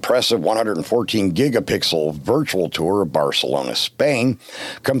create an impressive 114 gigapixel virtual tour of Barcelona, Spain,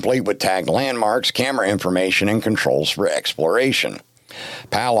 complete with tagged landmarks, camera information, and controls for exploration.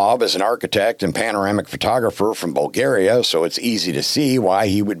 Pavlov is an architect and panoramic photographer from Bulgaria, so it's easy to see why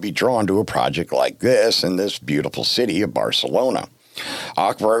he would be drawn to a project like this in this beautiful city of Barcelona.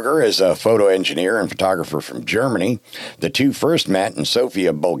 Augsburger is a photo engineer and photographer from Germany. The two first met in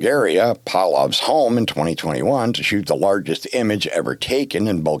Sofia, Bulgaria, Pavlov's home, in 2021 to shoot the largest image ever taken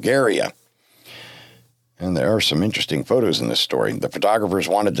in Bulgaria. And there are some interesting photos in this story. The photographers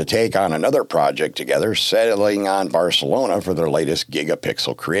wanted to take on another project together, settling on Barcelona for their latest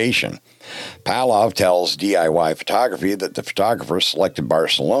gigapixel creation. Pavlov tells DIY Photography that the photographers selected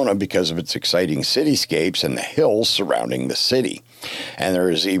Barcelona because of its exciting cityscapes and the hills surrounding the city. And there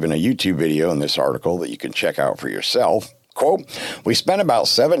is even a YouTube video in this article that you can check out for yourself. Quote, "We spent about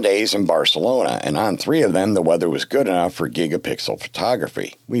 7 days in Barcelona, and on 3 of them, the weather was good enough for gigapixel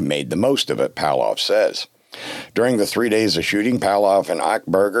photography. We made the most of it," Pavlov says. During the 3 days of shooting, Pavlov and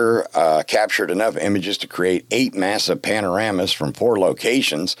Augsburger captured enough images to create 8 massive panoramas from 4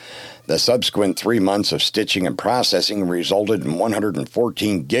 locations. The subsequent 3 months of stitching and processing resulted in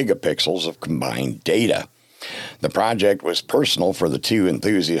 114 gigapixels of combined data. The project was personal for the two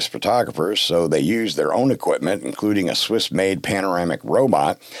enthusiast photographers, so they used their own equipment, including a Swiss-made panoramic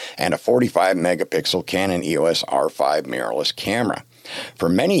robot and a 45-megapixel Canon EOS R5 mirrorless camera. For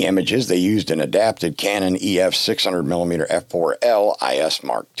many images, they used an adapted Canon EF 600mm f4L IS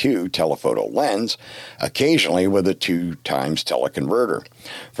Mark II telephoto lens, occasionally with a 2x teleconverter.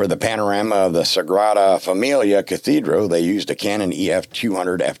 For the panorama of the Sagrada Familia Cathedral, they used a Canon EF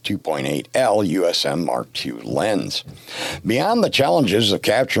 200 f2.8L USM Mark II lens. Beyond the challenges of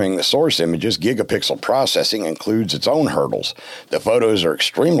capturing the source images, gigapixel processing includes its own hurdles. The photos are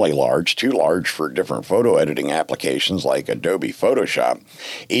extremely large, too large for different photo editing applications like Adobe Photoshop.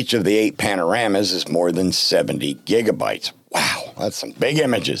 Each of the 8 panoramas is more than 70 gigabytes. Wow, that's some big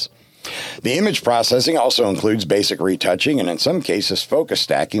images. The image processing also includes basic retouching and in some cases focus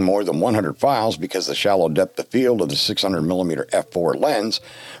stacking more than 100 files because the shallow depth of field of the 600mm f4 lens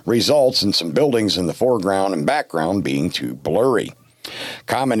results in some buildings in the foreground and background being too blurry.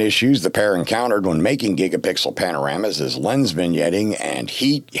 Common issues the pair encountered when making gigapixel panoramas is lens vignetting and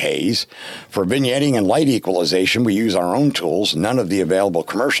heat haze. For vignetting and light equalization, we use our own tools. None of the available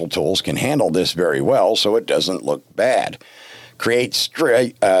commercial tools can handle this very well, so it doesn't look bad. Create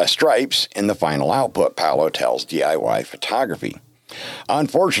stripes in the final output, Paolo tells DIY Photography.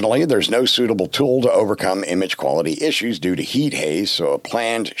 Unfortunately, there's no suitable tool to overcome image quality issues due to heat haze, so a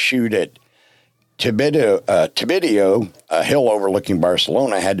planned shoot at Tibidio, a hill overlooking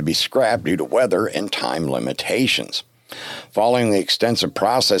Barcelona, had to be scrapped due to weather and time limitations. Following the extensive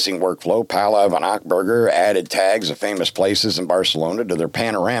processing workflow, Pavlov and Augsburger added tags of famous places in Barcelona to their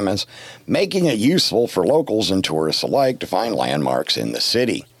panoramas, making it useful for locals and tourists alike to find landmarks in the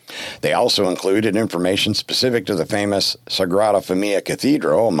city. They also included information specific to the famous Sagrada Familia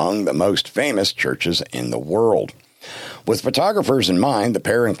Cathedral, among the most famous churches in the world. With photographers in mind, the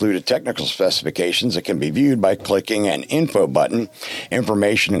pair included technical specifications that can be viewed by clicking an info button.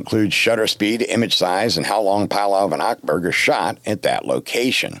 Information includes shutter speed, image size, and how long Pavlov and Augsburger shot at that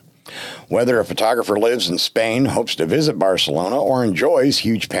location. Whether a photographer lives in Spain, hopes to visit Barcelona, or enjoys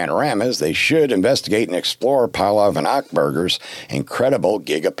huge panoramas, they should investigate and explore Pavlov and Augsburger's incredible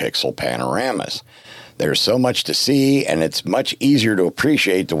gigapixel panoramas. There's so much to see, and it's much easier to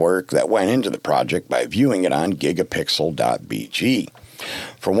appreciate the work that went into the project by viewing it on gigapixel.bg.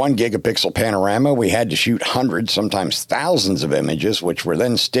 For 1 gigapixel panorama, we had to shoot hundreds, sometimes thousands of images, which were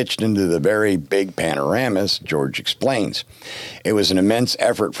then stitched into the very big panoramas, George explains. It was an immense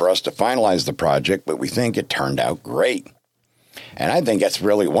effort for us to finalize the project, but we think it turned out great. And I think that's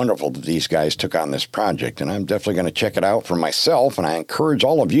really wonderful that these guys took on this project, and I'm definitely going to check it out for myself, and I encourage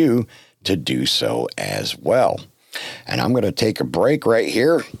all of you to do so as well. And I'm going to take a break right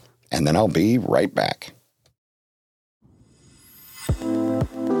here, and then I'll be right back.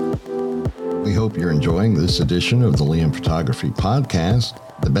 We hope you're enjoying this edition of the Liam Photography Podcast.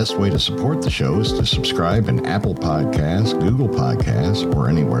 The best way to support the show is to subscribe in Apple Podcasts, Google Podcasts, or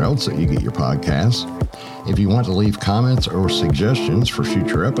anywhere else that you get your podcasts. If you want to leave comments or suggestions for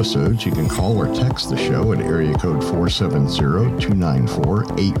future episodes, you can call or text the show at area code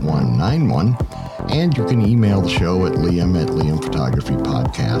 470-294-8191. And you can email the show at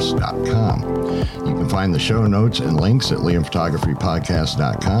liam@liamphotographypodcast.com. You can find the show notes and links at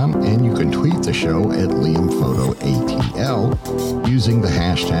liamphotographypodcast.com, and you can tweet the show at liamphotoatl using the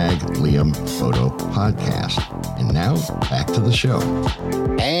hashtag liamphotopodcast. And now, back to the show.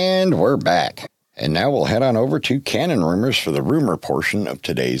 And we're back. And now we'll head on over to Canon rumors for the rumor portion of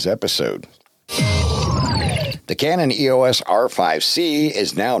today's episode. The Canon EOS R5C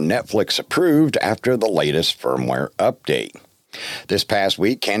is now Netflix approved after the latest firmware update. This past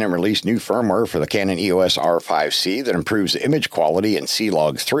week, Canon released new firmware for the Canon EOS R5C that improves image quality in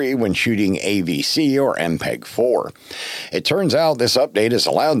C-Log 3 when shooting AVC or MPEG-4. It turns out this update has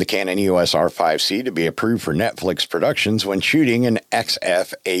allowed the Canon EOS R5C to be approved for Netflix productions when shooting in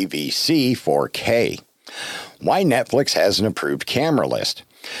XF AVC 4K. Why Netflix has an approved camera list?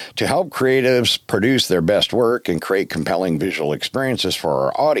 To help creatives produce their best work and create compelling visual experiences for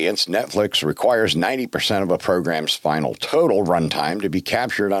our audience, Netflix requires 90% of a program's final total runtime to be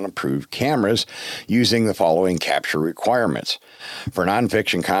captured on approved cameras using the following capture requirements. For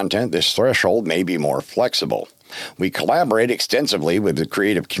nonfiction content, this threshold may be more flexible. We collaborate extensively with the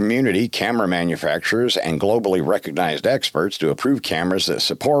creative community, camera manufacturers, and globally recognized experts to approve cameras that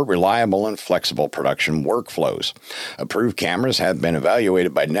support reliable and flexible production workflows. Approved cameras have been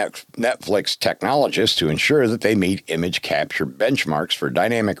evaluated by Netflix technologists to ensure that they meet image capture benchmarks for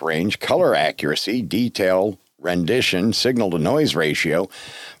dynamic range, color accuracy, detail, rendition, signal-to-noise ratio,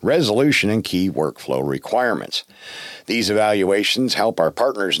 resolution, and key workflow requirements. These evaluations help our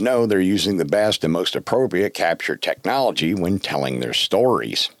partners know they're using the best and most appropriate capture technology when telling their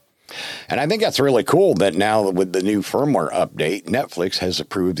stories. And I think that's really cool that now with the new firmware update, Netflix has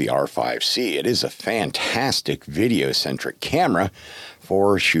approved the R5C. It is a fantastic video-centric camera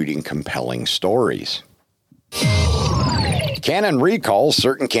for shooting compelling stories. Canon recalls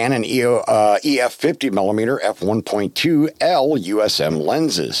certain Canon EF 50mm f1.2L USM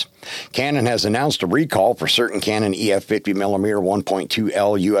lenses. Canon has announced a recall for certain Canon EF 50mm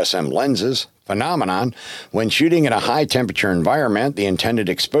 1.2L USM lenses. Phenomenon: when shooting in a high-temperature environment, the intended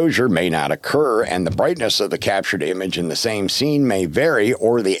exposure may not occur, and the brightness of the captured image in the same scene may vary,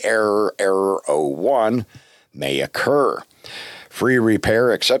 or the error 01 may occur. Free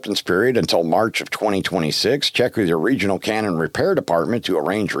repair acceptance period until March of 2026. Check with your regional Canon repair department to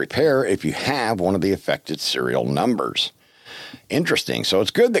arrange repair if you have one of the affected serial numbers. Interesting. So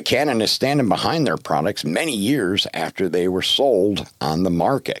it's good that Canon is standing behind their products many years after they were sold on the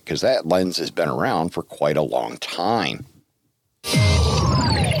market, because that lens has been around for quite a long time.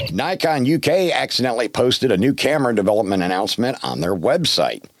 Nikon UK accidentally posted a new camera development announcement on their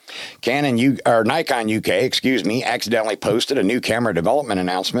website. Nikon UK, accidentally posted a new camera development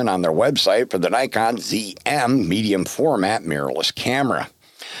announcement on their website for the Nikon ZM medium format mirrorless camera.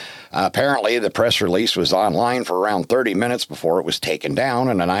 Apparently, the press release was online for around 30 minutes before it was taken down,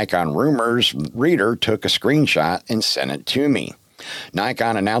 and a Nikon Rumors reader took a screenshot and sent it to me.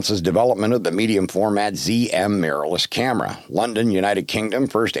 Nikon announces development of the medium format ZM mirrorless camera. London, United Kingdom,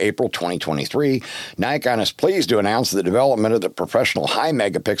 1st April 2023. Nikon is pleased to announce the development of the professional high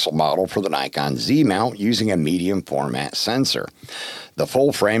megapixel model for the Nikon Z mount using a medium format sensor. The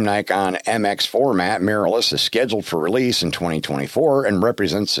full-frame Nikon MX format mirrorless is scheduled for release in 2024 and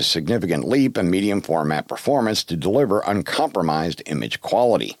represents a significant leap in medium format performance to deliver uncompromised image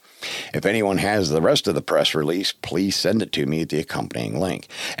quality. If anyone has the rest of the press release, please send it to me at the accompanying link.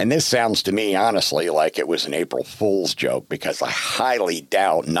 And this sounds to me, honestly, like it was an April Fool's joke, because I highly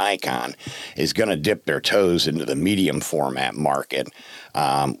doubt Nikon is going to dip their toes into the medium format market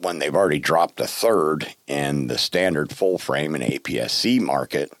when they've already dropped a third in the standard full frame and APS-C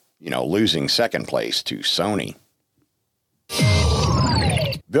market, losing second place to Sony.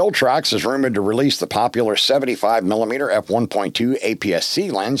 Viltrox is rumored to release the popular 75mm f1.2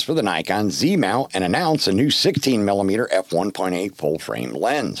 APS-C lens for the Nikon Z mount and announce a new 16mm f1.8 full-frame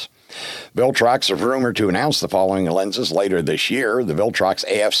lens. Viltrox is rumored to announce the following lenses later this year: the Viltrox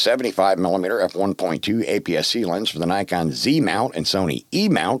AF 75mm f1.2 APS-C lens for the Nikon Z mount and Sony E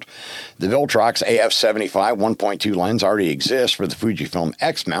mount. The Viltrox AF 75 1.2 lens already exists for the Fujifilm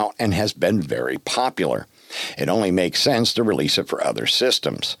X mount and has been very popular. It only makes sense to release it for other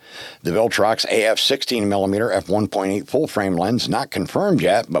systems. The Viltrox AF 16mm f1.8 full-frame lens not confirmed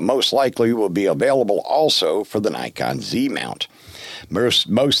yet, but most likely will be available also for the Nikon Z mount.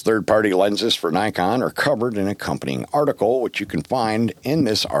 Most third-party lenses for Nikon are covered in an accompanying article, which you can find in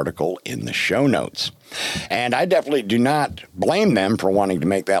this article in the show notes. And I definitely do not blame them for wanting to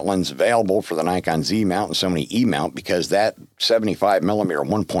make that lens available for the Nikon Z mount and Sony E mount, because that 75mm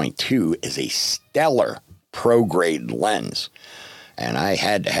 1.2 is a stellar pro-grade lens. and I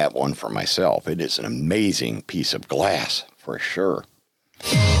had to have one for myself. It is an amazing piece of glass, for sure.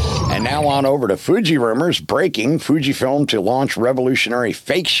 And now on over to Fuji rumors. Breaking: Fujifilm to launch revolutionary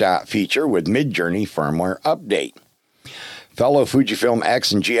fake shot feature with Midjourney firmware update. Fellow Fujifilm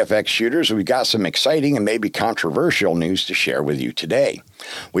X and GFX shooters, we've got some exciting and maybe controversial news to share with you today.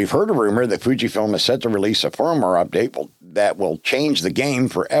 We've heard a rumor that Fujifilm is set to release a firmware update that will change the game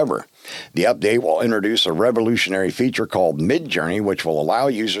forever. The update will introduce a revolutionary feature called Midjourney, which will allow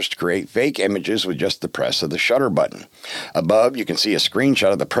users to create fake images with just the press of the shutter button. Above, you can see a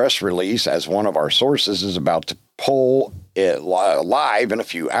screenshot of the press release, as one of our sources is about to pull it live in a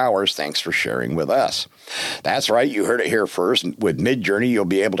few hours. Thanks for sharing with us. That's right, you heard it here first. With Midjourney, you'll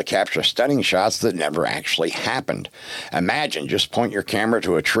be able to capture stunning shots that never actually happened. Imagine, just point your camera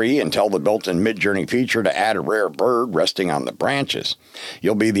to a tree and tell the built-in Midjourney feature to add a rare bird resting on the branches.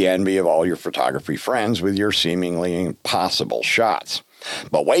 You'll be the envy of all your photography friends with your seemingly impossible shots.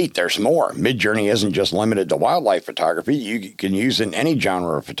 But wait, there's more. Midjourney isn't just limited to wildlife photography. You can use it in any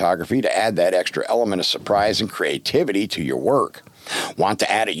genre of photography to add that extra element of surprise and creativity to your work. Want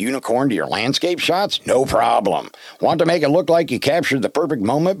to add a unicorn to your landscape shots? No problem. Want to make it look like you captured the perfect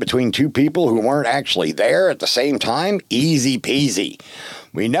moment between two people who weren't actually there at the same time? Easy peasy.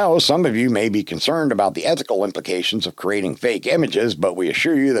 We know some of you may be concerned about the ethical implications of creating fake images, but we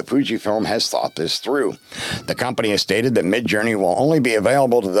assure you that Fujifilm has thought this through. The company has stated that Midjourney will only be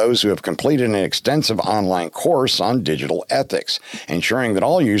available to those who have completed an extensive online course on digital ethics, ensuring that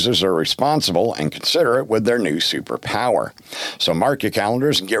all users are responsible and considerate with their new superpower. So mark your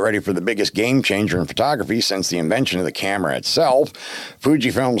calendars and get ready for the biggest game changer in photography since the invention of the camera itself.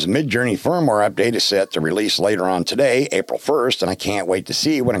 Fujifilm's Midjourney firmware update is set to release later on today, April 1st, and I can't wait to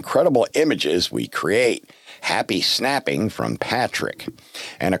see what incredible images we create. Happy snapping from Patrick.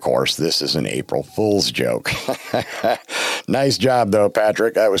 And of course, this is an April Fool's joke. Nice job though,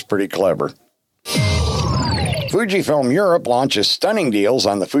 Patrick. That was pretty clever. Fujifilm Europe launches stunning deals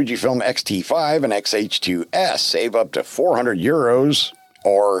on the Fujifilm X-T5 and X-H2S. Save up to €400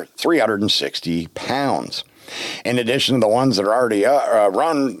 or 360 pounds. In addition to the ones that are already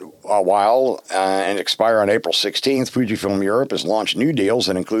run a while and expire on April 16th, Fujifilm Europe has launched new deals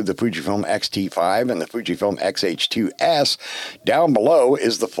that include the Fujifilm X-T5 and the Fujifilm X-H2S. Down below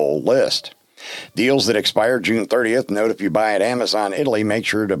is the full list. Deals that expire June 30th. Note, if you buy at Amazon Italy, make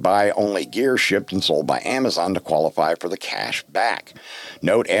sure to buy only gear shipped and sold by Amazon to qualify for the cash back.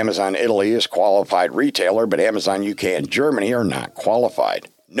 Note, Amazon Italy is qualified retailer, but Amazon UK and Germany are not qualified.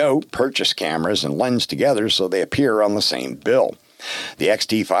 Note, purchase cameras and lens together so they appear on the same bill. The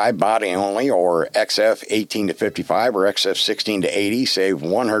X-T5 body only, or XF 18 to 55 or XF 16 to 80, save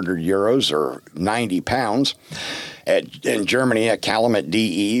 €100 or 90 pounds. In Germany, at Calumet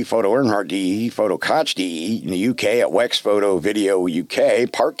DE, Photo Earnhardt DE, Photo Koch DE. In the UK, at Wex Photo Video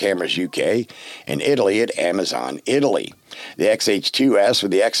UK, Park Cameras UK. In Italy, at Amazon Italy. The XH2S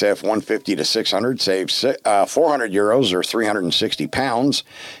with the XF 150 to 600 saves €400 or 360 pounds.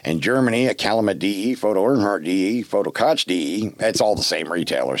 In Germany, at Calumet DE, Photo Earnhardt DE, Photo Koch DE. It's all the same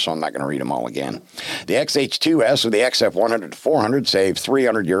retailer, so I'm not going to read them all again. The XH2S with the XF 100 to 400 saves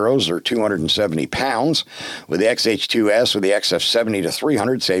 €300 or 270 pounds. With the XH2S with the XF 70 to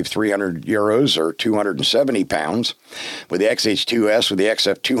 300 saves €300 or 270 pounds. With the XH2S with the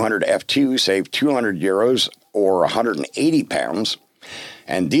XF 200 F2 save €200 or 180 pounds.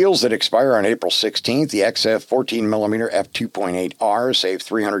 And deals that expire on April 16th, the XF 14mm f2.8R save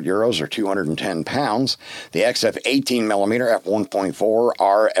 €300 or 210 pounds. The XF 18mm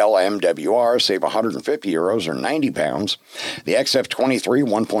f1.4R LMWR save €150 or 90 pounds. The XF 23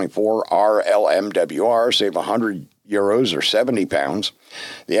 1.4R LMWR save €100 or 70 pounds.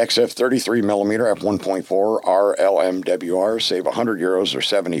 The XF 33mm f1.4R LMWR save €100 or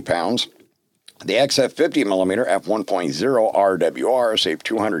 70 pounds. The XF 50mm f1.0 RWR saved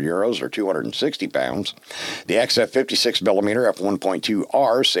 €200 or 260 pounds. The XF 56mm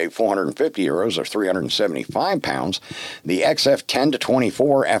f1.2R saved €450 or 375 pounds. The XF 10 to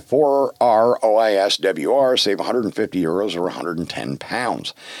 24 f4R OISWR saved €150 or 110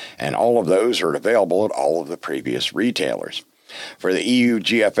 pounds. And all of those are available at all of the previous retailers. For the EU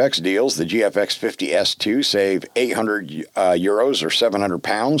GFX deals, the GFX 50S2 save €800 or 700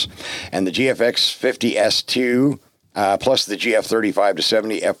 pounds, and the GFX 50S2 plus the GF 35 to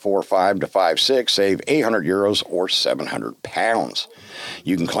 70 F45 to 56 save €800 or 700 pounds.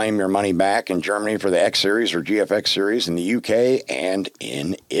 You can claim your money back in Germany for the X series or GFX series, in the UK and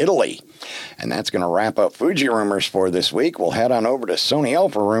in Italy. And that's going to wrap up Fuji rumors for this week. We'll head on over to Sony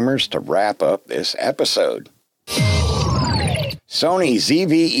Alpha rumors to wrap up this episode. Sony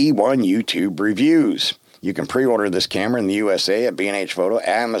ZV-E1 YouTube reviews. You can pre-order this camera in the USA at B&H Photo,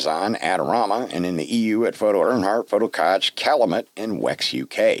 Amazon, Adorama, and in the EU at Photo Earnhardt, Photo Koch, Calumet, and Wex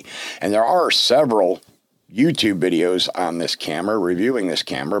UK. And there are several YouTube videos on this camera, reviewing this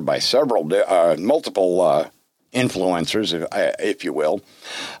camera by multiple influencers, if you will,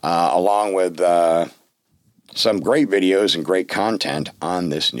 along with some great videos and great content on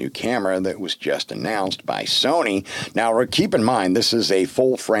this new camera that was just announced by Sony. Now, keep in mind, this is a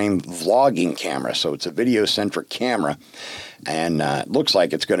full-frame vlogging camera, so it's a video-centric camera, and it looks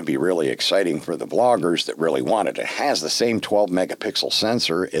like it's going to be really exciting for the vloggers that really want it. It has the same 12-megapixel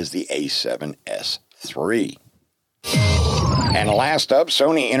sensor as the A7S III. And last up,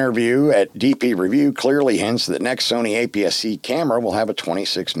 Sony interview at DP Review clearly hints that next Sony APS-C camera will have a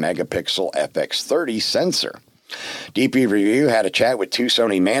 26-megapixel FX30 sensor. DP Review had a chat with two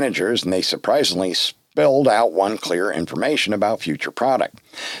Sony managers, and they surprisingly spilled out one clear information about future product.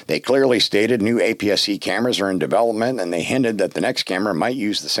 They clearly stated new APS-C cameras are in development, and they hinted that the next camera might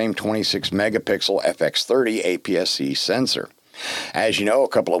use the same 26-megapixel FX30 APS-C sensor. As you know, a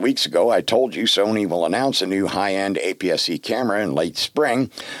couple of weeks ago, I told you Sony will announce a new high-end APS-C camera in late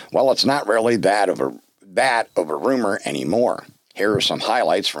spring. Well, it's not really that of a rumor anymore. Here are some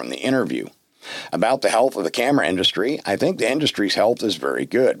highlights from the interview. About the health of the camera industry, I think the industry's health is very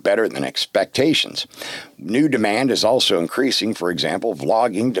good, better than expectations. New demand is also increasing. For example,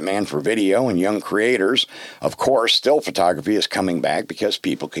 vlogging, demand for video, and young creators. Of course, still photography is coming back because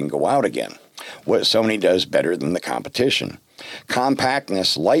people can go out again. What Sony does better than the competition.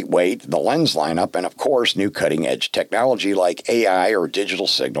 Compactness, lightweight, the lens lineup, and of course, new cutting-edge technology like AI or digital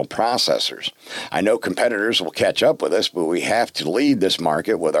signal processors. I know competitors will catch up with us, but we have to lead this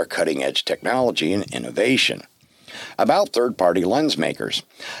market with our cutting-edge technology and innovation. About third-party lens makers.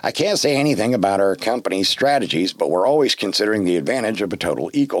 I can't say anything about our company's strategies, but we're always considering the advantage of a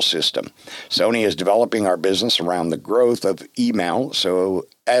total ecosystem. Sony is developing our business around the growth of E-mount, so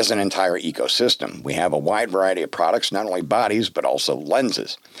as an entire ecosystem. We have a wide variety of products, not only bodies, but also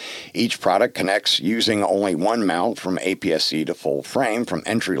lenses. Each product connects using only one mount, from APS-C to full frame, from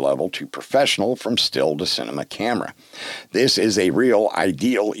entry-level to professional, from still to cinema camera. This is a real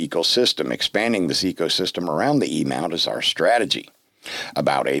ideal ecosystem. Expanding this ecosystem around the E-mount is our strategy.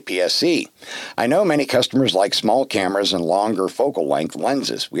 About APS-C. I know many customers like small cameras and longer focal length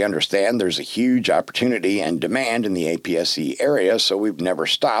lenses. We understand there's a huge opportunity and demand in the APS-C area, so we've never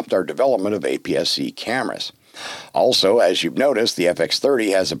stopped our development of APS-C cameras. Also, as you've noticed, the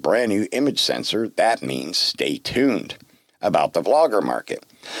FX30 has a brand new image sensor. That means stay tuned. About the vlogger market.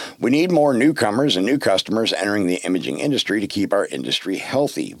 We need more newcomers and new customers entering the imaging industry to keep our industry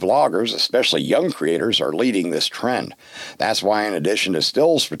healthy. Vloggers, especially young creators, are leading this trend. That's why, in addition to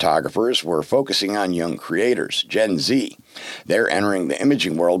stills photographers, we're focusing on young creators, Gen Z. They're entering the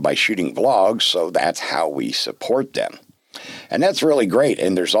imaging world by shooting vlogs, so that's how we support them. And that's really great,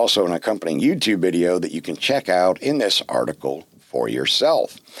 and there's also an accompanying YouTube video that you can check out in this article for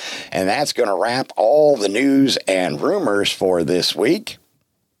yourself. And that's going to wrap all the news and rumors for this week.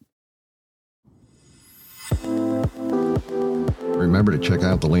 Remember to check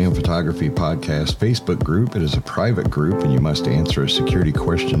out the Liam Photography Podcast Facebook group. It is a private group, and you must answer a security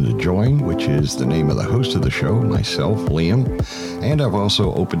question to join, which is the name of the host of the show, myself, Liam. And I've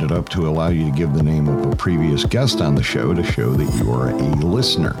also opened it up to allow you to give the name of a previous guest on the show to show that you are a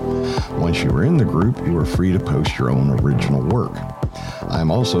listener. Once you are in the group, you are free to post your own original work.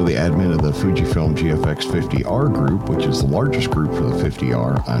 I'm also the admin of the Fujifilm GFX 50R group, which is the largest group for the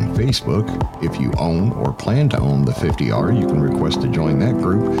 50R on Facebook. If you own or plan to own the 50R, you can request to join that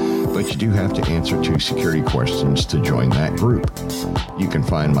group, but you do have to answer 2 security questions to join that group. You can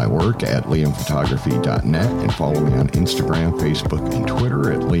find my work at liamphotography.net and follow me on Instagram, Facebook, and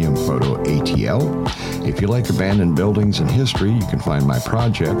Twitter at liamphotoatl. If you like abandoned buildings and history, you can find my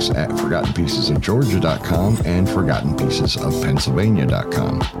projects at forgottenpiecesofgeorgia.com and forgottenpiecesofpennsylvania.com.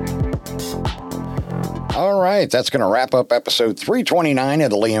 All right, that's going to wrap up episode 329 of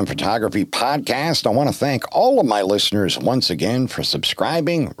the Liam Photography Podcast. I want to thank all of my listeners once again for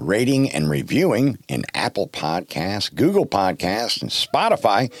subscribing, rating, and reviewing in Apple Podcasts, Google Podcasts, and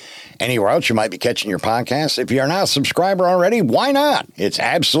Spotify. Anywhere else you might be catching your podcasts. If you're not a subscriber already, why not? It's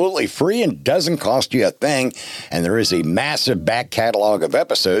absolutely free and doesn't cost you a thing. And there is a massive back catalog of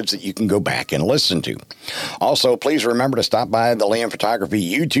episodes that you can go back and listen to. Also, please remember to stop by the Liam Photography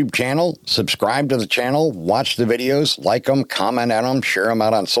YouTube channel, subscribe to the channel, watch the videos, like them, comment on them, share them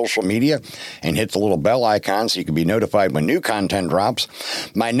out on social media, and hit the little bell icon so you can be notified when new content drops.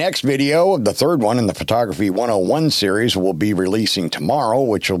 My next video, the third one in the Photography 101 series, will be releasing tomorrow,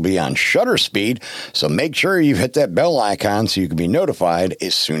 which will be on shutter speed, so make sure you hit that bell icon so you can be notified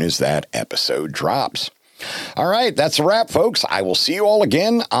as soon as that episode drops. All right, that's a wrap, folks. I will see you all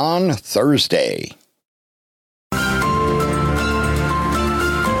again on Thursday.